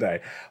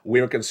Sunday.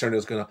 We were concerned it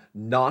was going to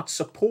not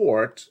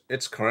support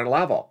its current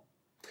level.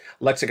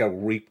 Let's take a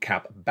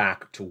recap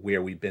back to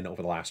where we've been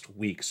over the last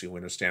week so you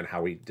understand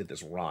how we did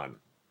this run.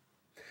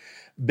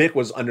 Bit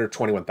was under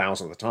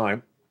 21,000 at the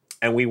time,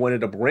 and we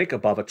wanted to break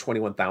above a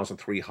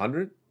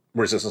 21,300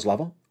 resistance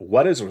level.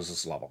 What is a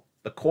resistance level?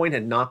 The coin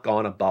had not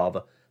gone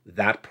above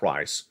that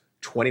price,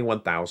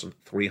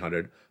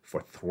 21,300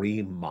 for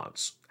 3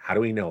 months. How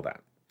do we know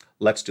that?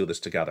 Let's do this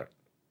together.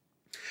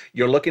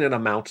 You're looking at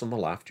amounts on the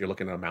left, you're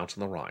looking at amounts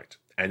on the right,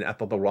 and at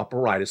the upper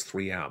right is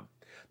 3M.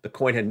 The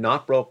coin had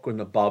not broken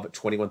above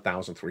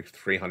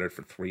 21,300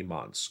 for 3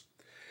 months.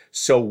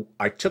 So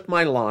I took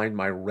my line,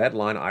 my red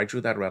line, I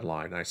drew that red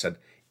line, and I said,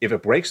 if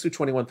it breaks through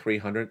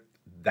 21,300,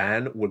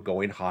 then we're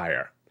going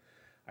higher.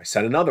 I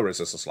set another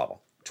resistance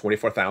level,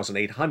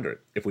 24,800.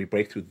 If we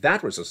break through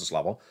that resistance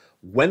level,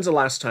 when's the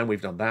last time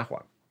we've done that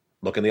one?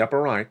 Look in the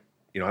upper right.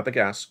 You don't have to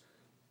guess.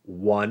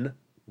 1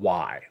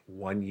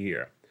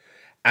 year.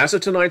 As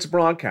of tonight's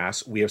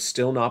broadcast, we have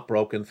still not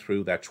broken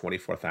through that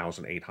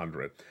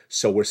 24,800.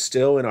 So we're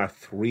still in our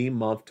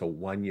 3-month to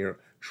 1 year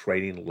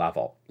trading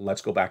level.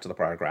 Let's go back to the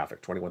prior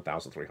graphic,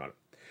 21,300.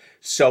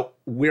 So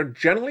we're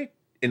generally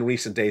in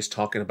recent days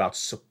talking about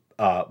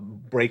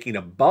breaking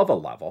above a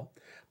level,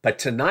 but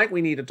tonight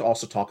we needed to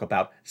also talk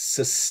about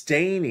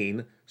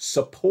sustaining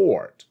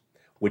support,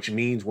 which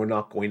means we're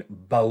not going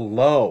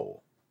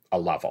below a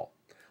level.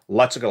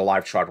 Let's look at a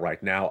live chart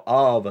right now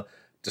of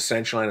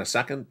Decentraland in a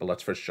second, but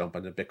let's first jump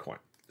into Bitcoin.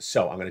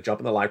 So I'm going to jump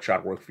in the live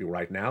chart work for you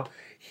right now.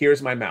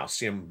 Here's my mouse.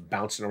 See I'm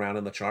bouncing around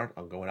in the chart?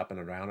 I'm going up and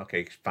around.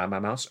 Okay, find my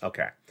mouse.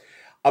 Okay.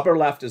 Upper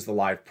left is the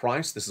live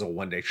price. This is a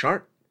 1-day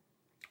chart.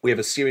 We have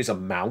a series of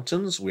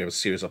mountains. We have a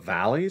series of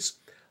valleys.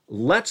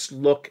 Let's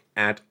look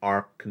at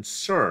our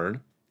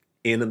concern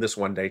in this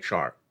 1-day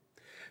chart.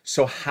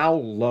 So how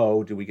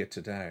low do we get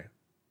today?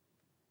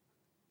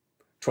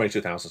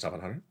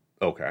 22,700.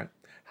 Okay.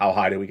 How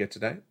high do we get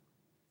today?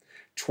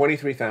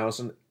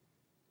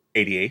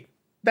 23,088.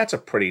 That's a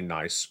pretty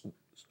nice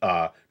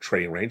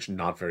trading range,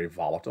 not very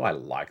volatile. I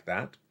like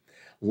that.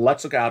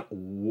 Let's look out a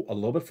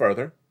little bit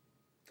further.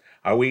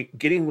 Are we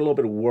getting a little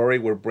bit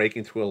worried we're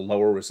breaking through a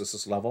lower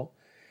resistance level?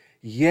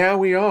 Yeah,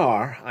 we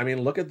are. I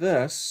mean, look at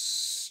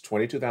this,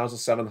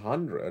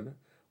 22,700.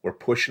 We're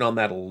pushing on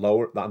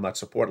that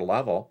support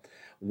level.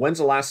 When's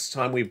the last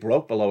time we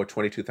broke below at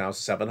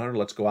 22,700?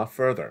 Let's go out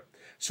further.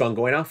 So I'm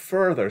going out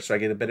further so I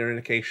get a better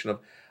indication of,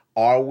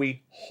 are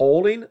we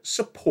holding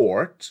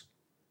support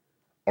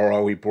or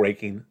are we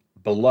breaking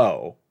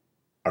below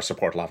our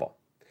support level?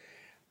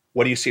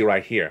 What do you see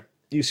right here?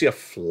 You see a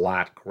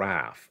flat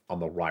graph on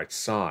the right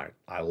side.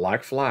 I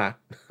like flat.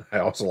 I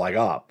also like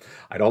up.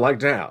 I don't like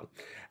down.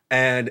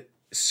 And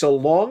so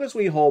long as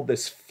we hold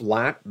this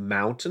flat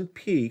mountain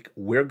peak,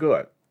 we're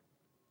good.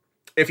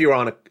 If you're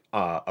on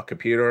a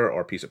computer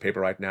or a piece of paper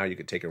right now, you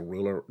could take a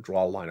ruler,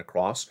 draw a line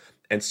across,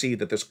 and see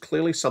that there's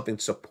clearly something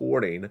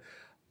supporting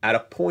at a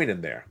point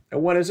in there.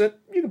 And what is it?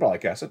 You can probably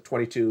guess it.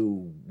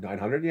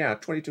 22,900. Yeah,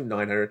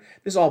 22,900.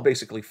 This is all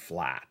basically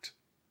flat.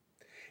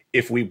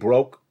 If we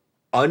broke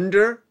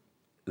under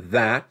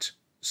that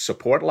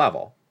support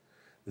level,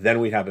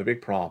 then we'd have a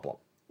big problem.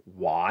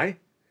 Why?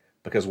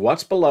 Because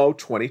what's below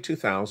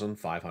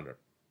 22,500?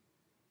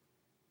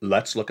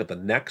 Let's look at the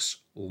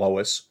next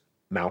lowest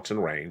mountain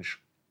range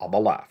on the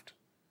left.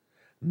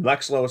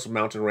 Next lowest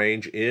mountain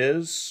range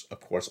is,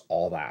 of course,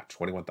 all that,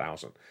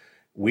 21,000.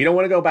 We don't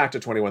want to go back to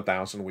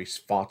 21,000. We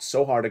fought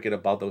so hard to get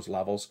above those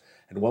levels.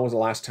 And when was the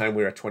last time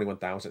we were at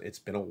 21,000? It's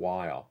been a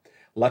while.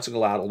 Let's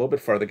go out a little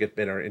bit further, get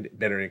better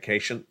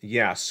indication.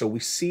 Yeah, so we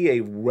see a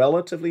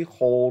relatively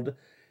hold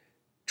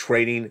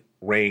trading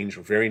range,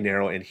 very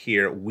narrow in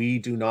here. We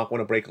do not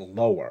want to break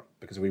lower,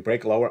 because if we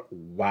break lower,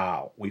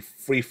 wow, we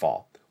free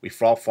fall. We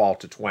fall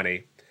to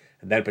 20,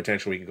 and then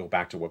potentially we can go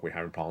back to what we're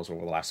having problems with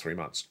over the last 3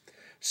 months.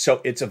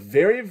 So it's a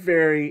very,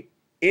 very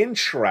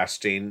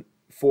interesting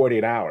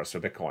 48 hours for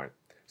Bitcoin.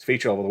 It's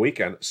featured over the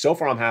weekend. So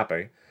far, I'm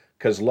happy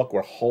because, look,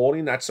 we're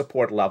holding that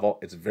support level.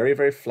 It's very,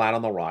 very flat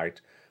on the right,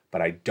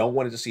 but I don't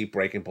want it to see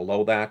breaking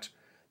below that.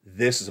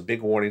 This is a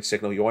big warning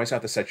signal. You always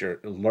have to set your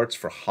alerts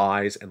for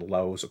highs and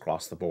lows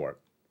across the board.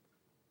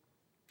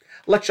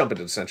 Let's jump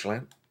into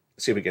Decentraland,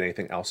 see if we get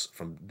anything else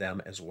from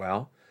them as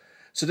well.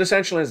 So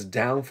Decentraland is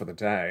down for the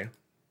day,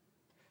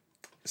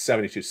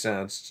 72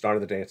 cents.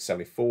 Started the day at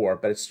 74,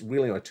 but it's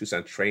really on a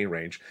 2-cent trading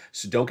range.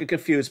 So don't get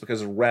confused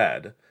because of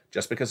red.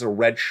 Just because of a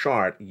red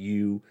chart,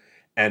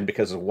 and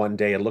because of 1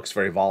 day, it looks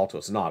very volatile.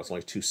 It's not. It's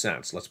only 2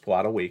 cents. Let's pull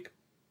out a week.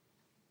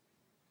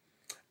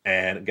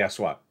 And guess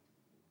what?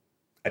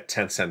 A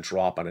 10-cent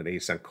drop on an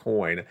 8-cent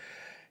coin.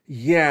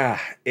 Yeah,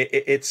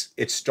 it's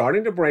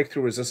starting to break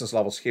through resistance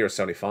levels here at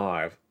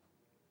 75.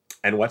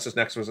 And what's this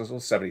next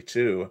resistance?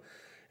 72.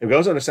 If it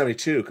goes under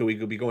 72, could we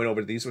be going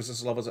over to these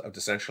resistance levels of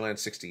Decentraland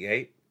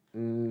 68?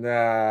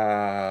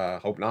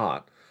 Hope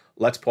not.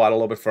 Let's pull out a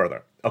little bit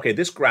further. Okay,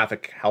 this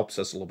graphic helps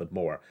us a little bit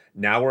more.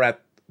 Now we're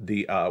at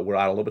we're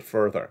out a little bit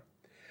further.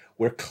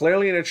 We're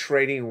clearly in a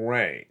trading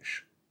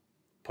range.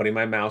 Putting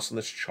my mouse on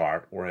this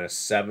chart, we're in a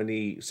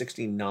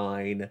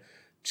 69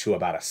 to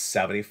about a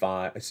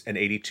 75, an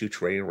 82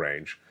 trading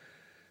range.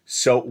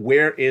 So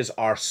where is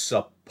our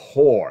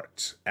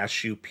support?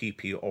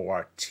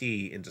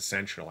 S-U-P-P-O-R-T in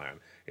Decentraland.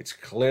 It's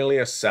clearly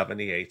a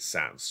 78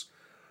 cents.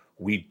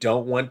 We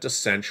don't want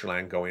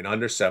Decentraland going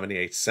under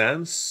 78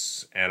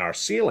 cents, and our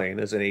ceiling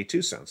is at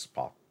 82 cents.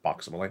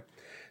 approximately.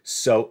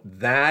 So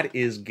that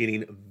is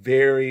getting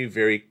very,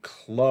 very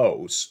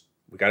close.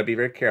 We got to be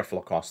very careful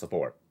across the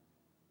board.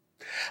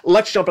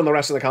 Let's jump on the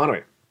rest of the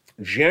economy.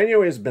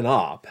 January has been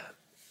up.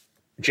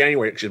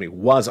 January,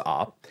 was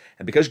up.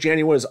 And because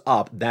January was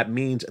up, that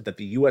means that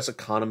the U.S.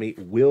 economy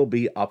will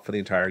be up for the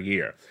entire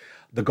year.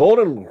 The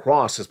golden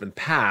cross has been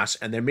passed,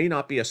 and there may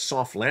not be a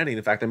soft landing.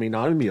 In fact, there may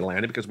not even be a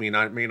landing because we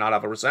may not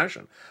have a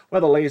recession.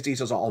 Well, the latest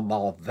details on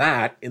all of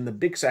that in the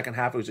big second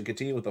half as we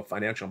continue with the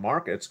financial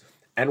markets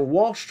and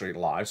Wall Street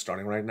Live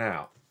starting right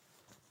now.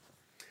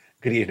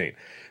 Good evening.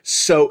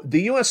 So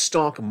the U.S.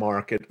 stock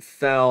market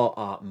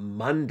fell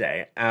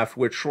Monday after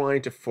we're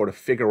trying to sort of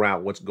figure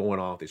out what's going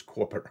on with these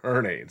corporate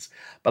earnings.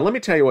 But let me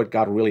tell you what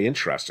got really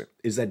interesting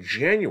is that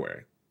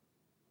January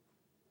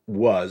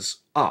was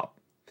up.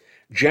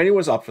 January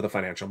was up for the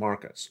financial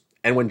markets.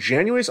 And when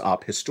January is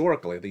up,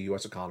 historically, the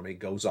U.S. economy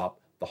goes up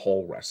the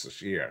whole rest of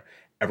this year.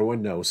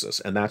 Everyone knows this,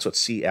 and that's what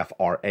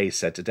CFRA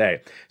said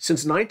today.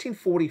 Since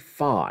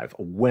 1945,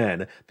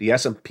 when the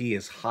S&P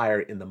is higher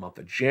in the month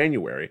of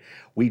January,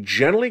 we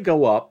generally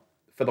go up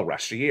for the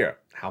rest of the year.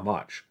 How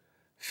much?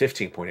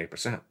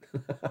 15.8%.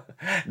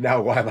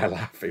 Now, why am I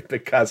laughing?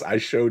 Because I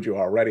showed you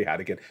already how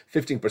to get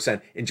 15%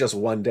 in just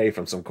one day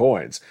from some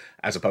coins,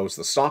 as opposed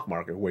to the stock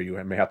market, where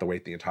you may have to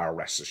wait the entire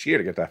rest of this year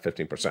to get that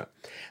 15%.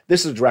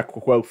 This is a direct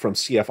quote from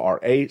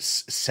CFRA,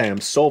 Sam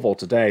Sovol,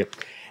 today.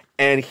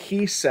 And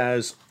he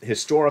says,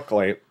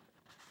 historically,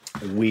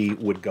 we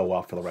would go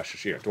up for the rest of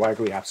this year. Do I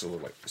agree?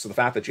 Absolutely. So the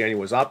fact that January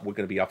was up, we're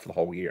going to be up for the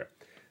whole year.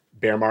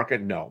 Bear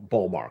market? No.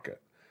 Bull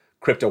market.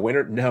 Crypto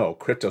winter? No.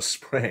 Crypto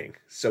spring.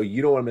 So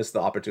you don't want to miss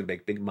the opportunity to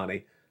make big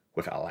money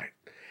with LALATE.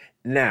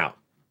 Now,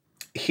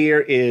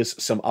 here is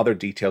some other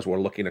details we're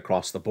looking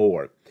across the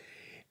board.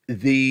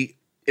 The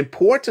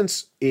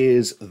importance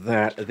is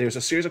that there's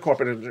a series of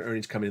corporate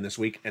earnings coming in this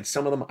week, and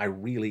some of them I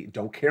really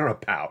don't care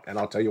about, and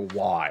I'll tell you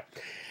why.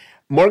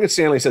 Morgan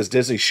Stanley says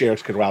Disney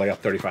shares could rally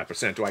up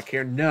 35%. Do I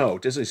care? No.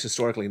 Disney's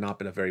historically not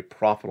been a very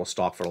profitable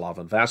stock for a lot of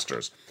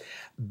investors.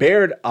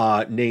 Baird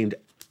named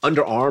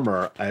Under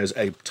Armour as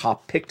a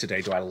top pick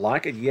today. Do I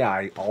like it? Yeah,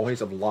 I always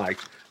have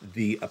liked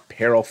the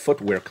apparel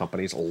footwear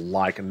companies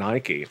like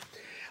Nike.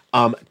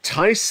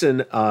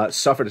 Tyson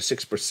suffered a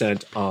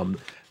 6%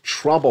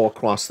 trouble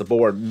across the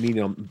board,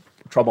 meaning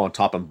trouble on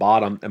top and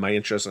bottom. Am I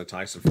interested in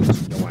Tyson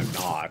Foods? No, I'm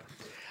not.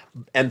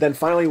 And then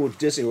finally, with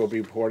Disney, will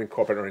be reporting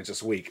corporate earnings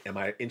this week. Am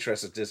I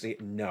interested in Disney?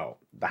 No.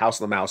 The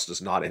House of the Mouse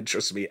does not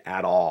interest me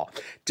at all.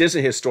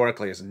 Disney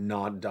historically has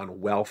not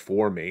done well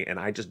for me, and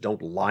I just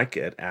don't like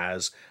it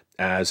as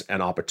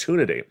an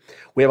opportunity.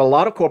 We have a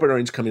lot of corporate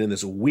earnings coming in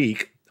this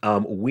week.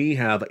 We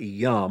have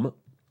Yum,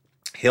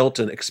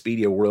 Hilton,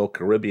 Expedia, Royal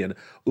Caribbean,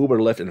 Uber,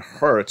 Lyft, and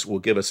Hertz will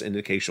give us an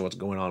indication of what's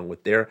going on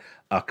with their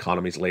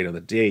economies later in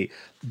the day.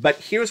 But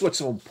here's what's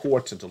so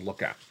important to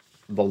look at,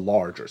 the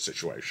larger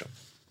situation.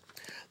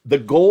 The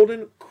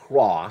Golden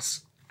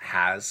Cross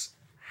has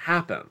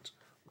happened.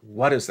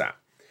 What is that?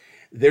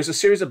 There's a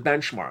series of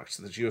benchmarks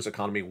that the U.S.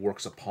 economy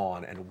works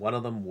upon, and one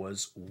of them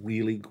was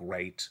really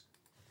great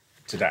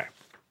today.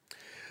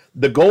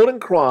 The Golden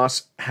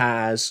Cross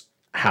has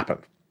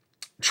happened.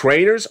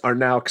 Traders are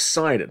now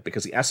excited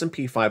because the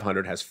S&P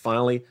 500 has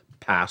finally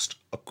passed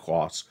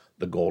across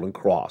the Golden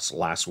Cross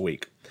last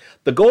week.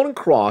 The Golden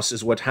Cross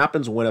is what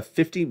happens when a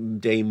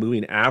 50-day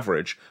moving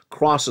average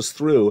crosses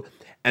through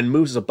and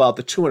moves above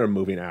the 200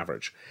 moving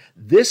average.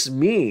 This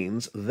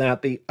means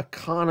that the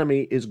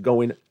economy is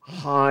going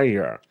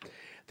higher.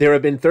 There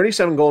have been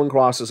 37 golden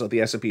crosses of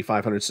the S&P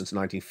 500 since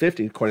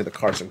 1950, according to the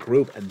Carson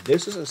Group, and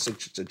this is a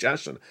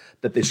suggestion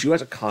that this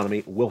U.S.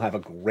 economy will have a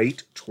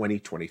great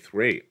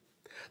 2023.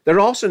 There are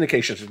also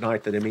indications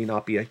tonight that there may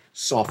not be a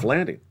soft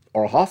landing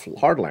or a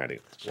hard landing.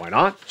 Why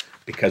not?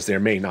 Because there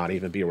may not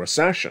even be a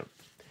recession.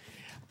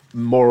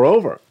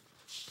 Moreover,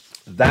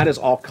 that is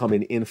all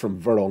coming in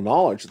from Vertical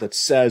Knowledge that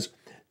says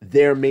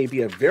there may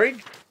be a very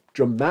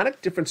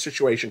dramatic different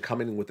situation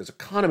coming in with this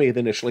economy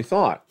than initially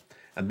thought.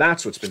 And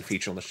that's what's been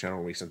featured on this channel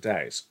in recent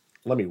days.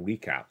 Let me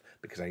recap,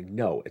 because I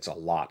know it's a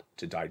lot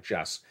to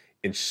digest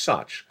in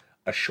such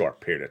a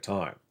short period of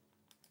time.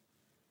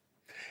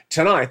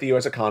 Tonight, the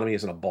U.S. economy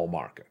is in a bull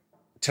market.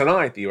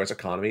 Tonight, the U.S.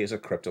 economy is a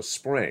crypto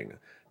spring.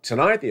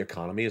 Tonight, the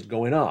economy is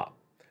going up.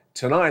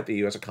 Tonight, the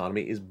U.S.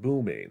 economy is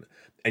booming.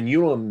 And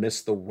you will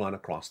miss the run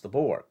across the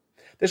board.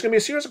 There's going to be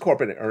a series of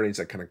corporate earnings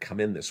that kind of come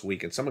in this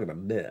week, and some are going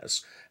to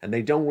miss, and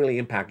they don't really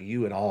impact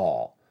you at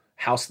all.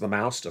 House of the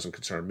Mouse doesn't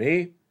concern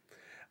me.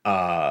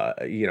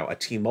 A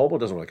T-Mobile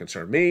doesn't really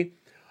concern me.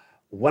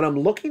 What I'm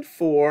looking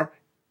for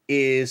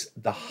is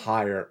the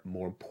higher,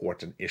 more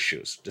important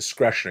issues.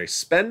 Discretionary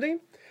spending,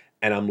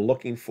 and I'm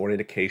looking for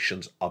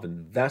indications of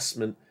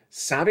investment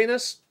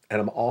savviness, and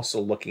I'm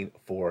also looking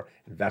for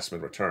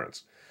investment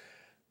returns.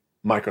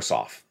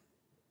 Microsoft,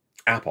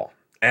 Apple,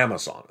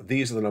 Amazon.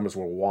 These are the numbers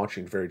we're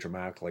watching very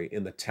dramatically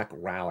in the tech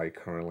rally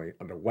currently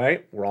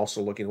underway. We're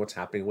also looking at what's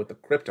happening with the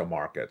crypto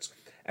markets.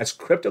 As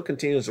crypto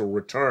continues to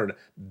return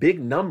big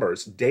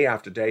numbers day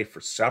after day for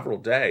several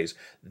days,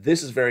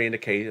 this is very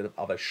indicative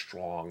of a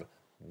strong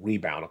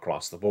rebound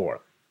across the board.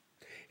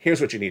 Here's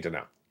what you need to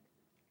know.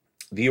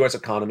 The U.S.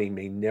 economy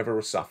may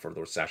never suffer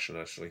the recession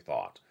initially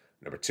thought.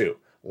 Number 2,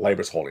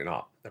 labor's holding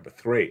up. Number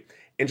 3,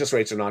 interest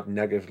rates are not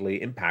negatively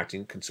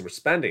impacting consumer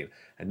spending.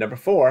 And number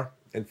 4,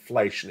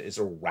 inflation is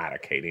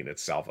eradicating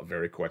itself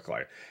very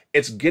quickly.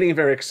 It's getting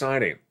very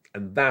exciting,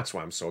 and that's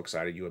why I'm so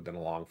excited you have been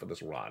along for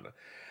this run.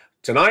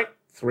 Tonight,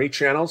 3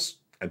 channels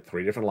and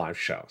 3 different live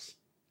shows.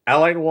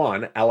 LALATE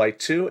 1, LALATE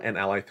 2, and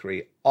LALATE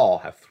 3 all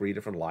have 3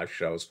 different live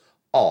shows,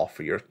 all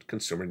for your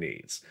consumer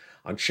needs.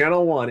 On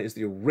Channel 1 is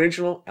the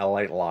original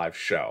LALATE live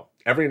show,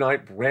 every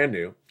night brand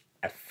new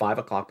at 5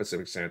 o'clock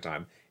Pacific Standard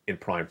Time in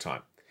prime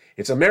time.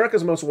 It's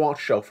America's most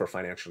watched show for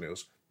financial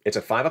news. It's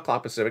at 5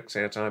 o'clock Pacific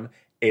Standard Time,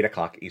 8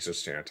 o'clock Eastern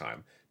Standard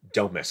Time.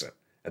 Don't miss it.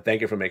 And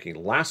thank you for making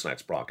last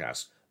night's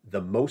broadcast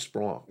the most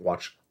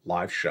watched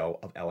live show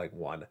of LALATE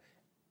 1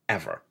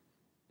 ever.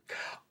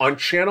 On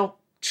Channel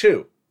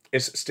 2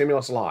 is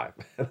Stimulus Live.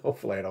 And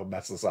hopefully I don't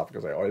mess this up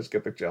because I always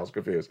get the channels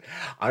confused.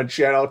 On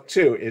Channel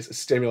 2 is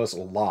Stimulus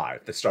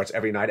Live that starts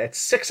every night at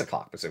 6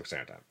 o'clock Pacific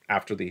Standard Time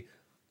after the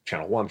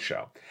Channel 1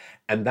 show.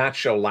 And that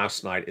show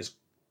last night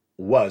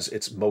was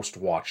its most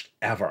watched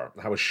ever.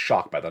 I was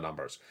shocked by the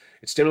numbers.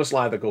 It's Stimulus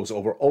Live that goes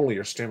over only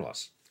your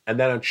stimulus. And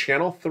then on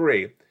Channel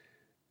 3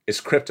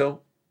 is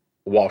Crypto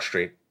Wall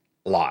Street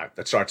Live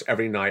that starts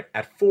every night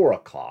at 4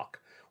 o'clock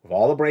with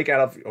all the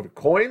breakout of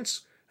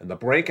coins and the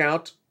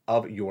breakout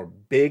of your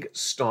big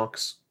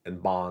stocks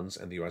and bonds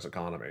and the U.S.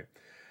 economy.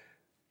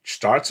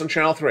 Starts on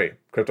Channel 3,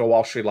 Crypto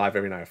Wall Street Live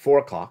every night at 4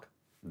 o'clock.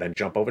 Then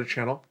jump over to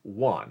Channel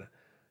 1,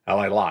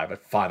 LA Live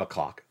at 5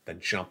 o'clock. Then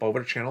jump over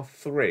to Channel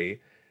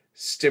 3,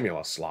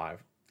 Stimulus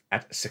Live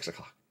at 6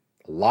 o'clock.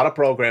 A lot of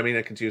programming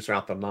that continues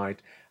throughout the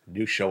night.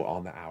 New show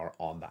on the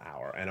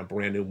hour. And a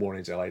brand new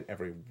Mornings LA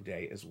every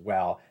day as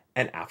well.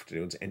 And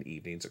afternoons and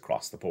evenings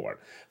across the board.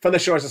 From the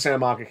shores of Santa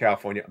Monica,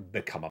 California,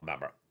 become a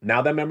member.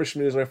 Now that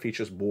membership newsletter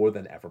features more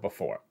than ever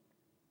before.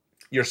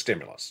 Your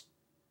stimulus.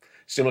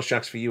 Stimulus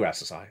checks for you,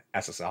 SSI,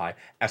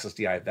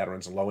 SSDI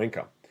veterans, and low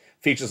income.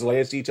 Features the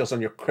latest details on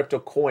your crypto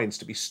coins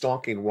to be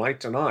stalking right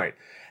tonight.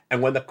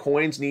 And when the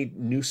coins need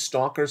new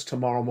stalkers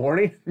tomorrow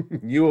morning,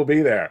 you will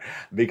be there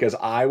because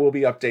I will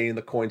be updating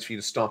the coins for you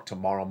to stalk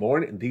tomorrow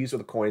morning. And these are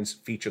the coins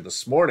featured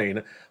this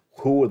morning.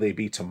 Who will they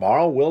be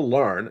tomorrow? We'll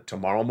learn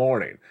tomorrow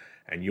morning.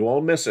 And you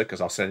won't miss it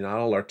because I'll send out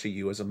an alert to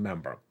you as a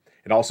member.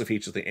 It also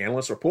features the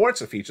analyst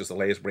reports. It features the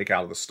latest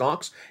breakout of the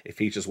stocks. It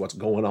features what's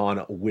going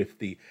on with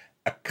the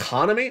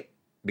economy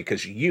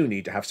because you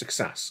need to have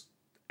success.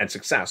 And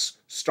success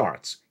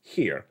starts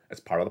here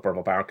as part of the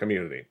Purple Power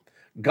community.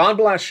 God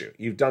bless you.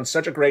 You've done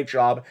such a great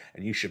job,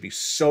 and you should be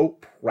so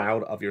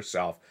proud of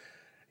yourself.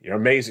 You're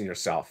amazing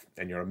yourself,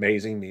 and you're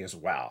amazing me as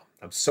well.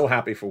 I'm so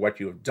happy for what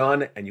you have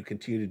done, and you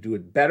continue to do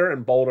it better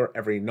and bolder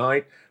every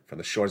night from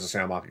the shores of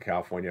Santa Monica,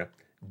 California.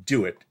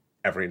 Do it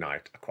every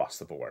night across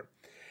the board.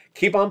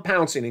 Keep on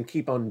pouncing and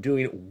keep on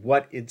doing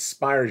what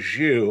inspires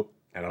you,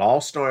 and it all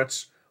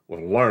starts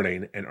with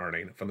learning and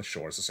earning from the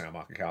shores of Santa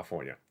Monica,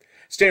 California.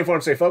 Stay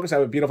informed, stay focused,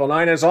 have a beautiful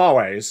night. As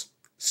always,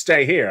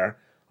 stay here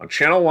on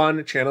Channel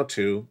 1, Channel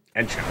 2,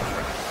 and Channel 3.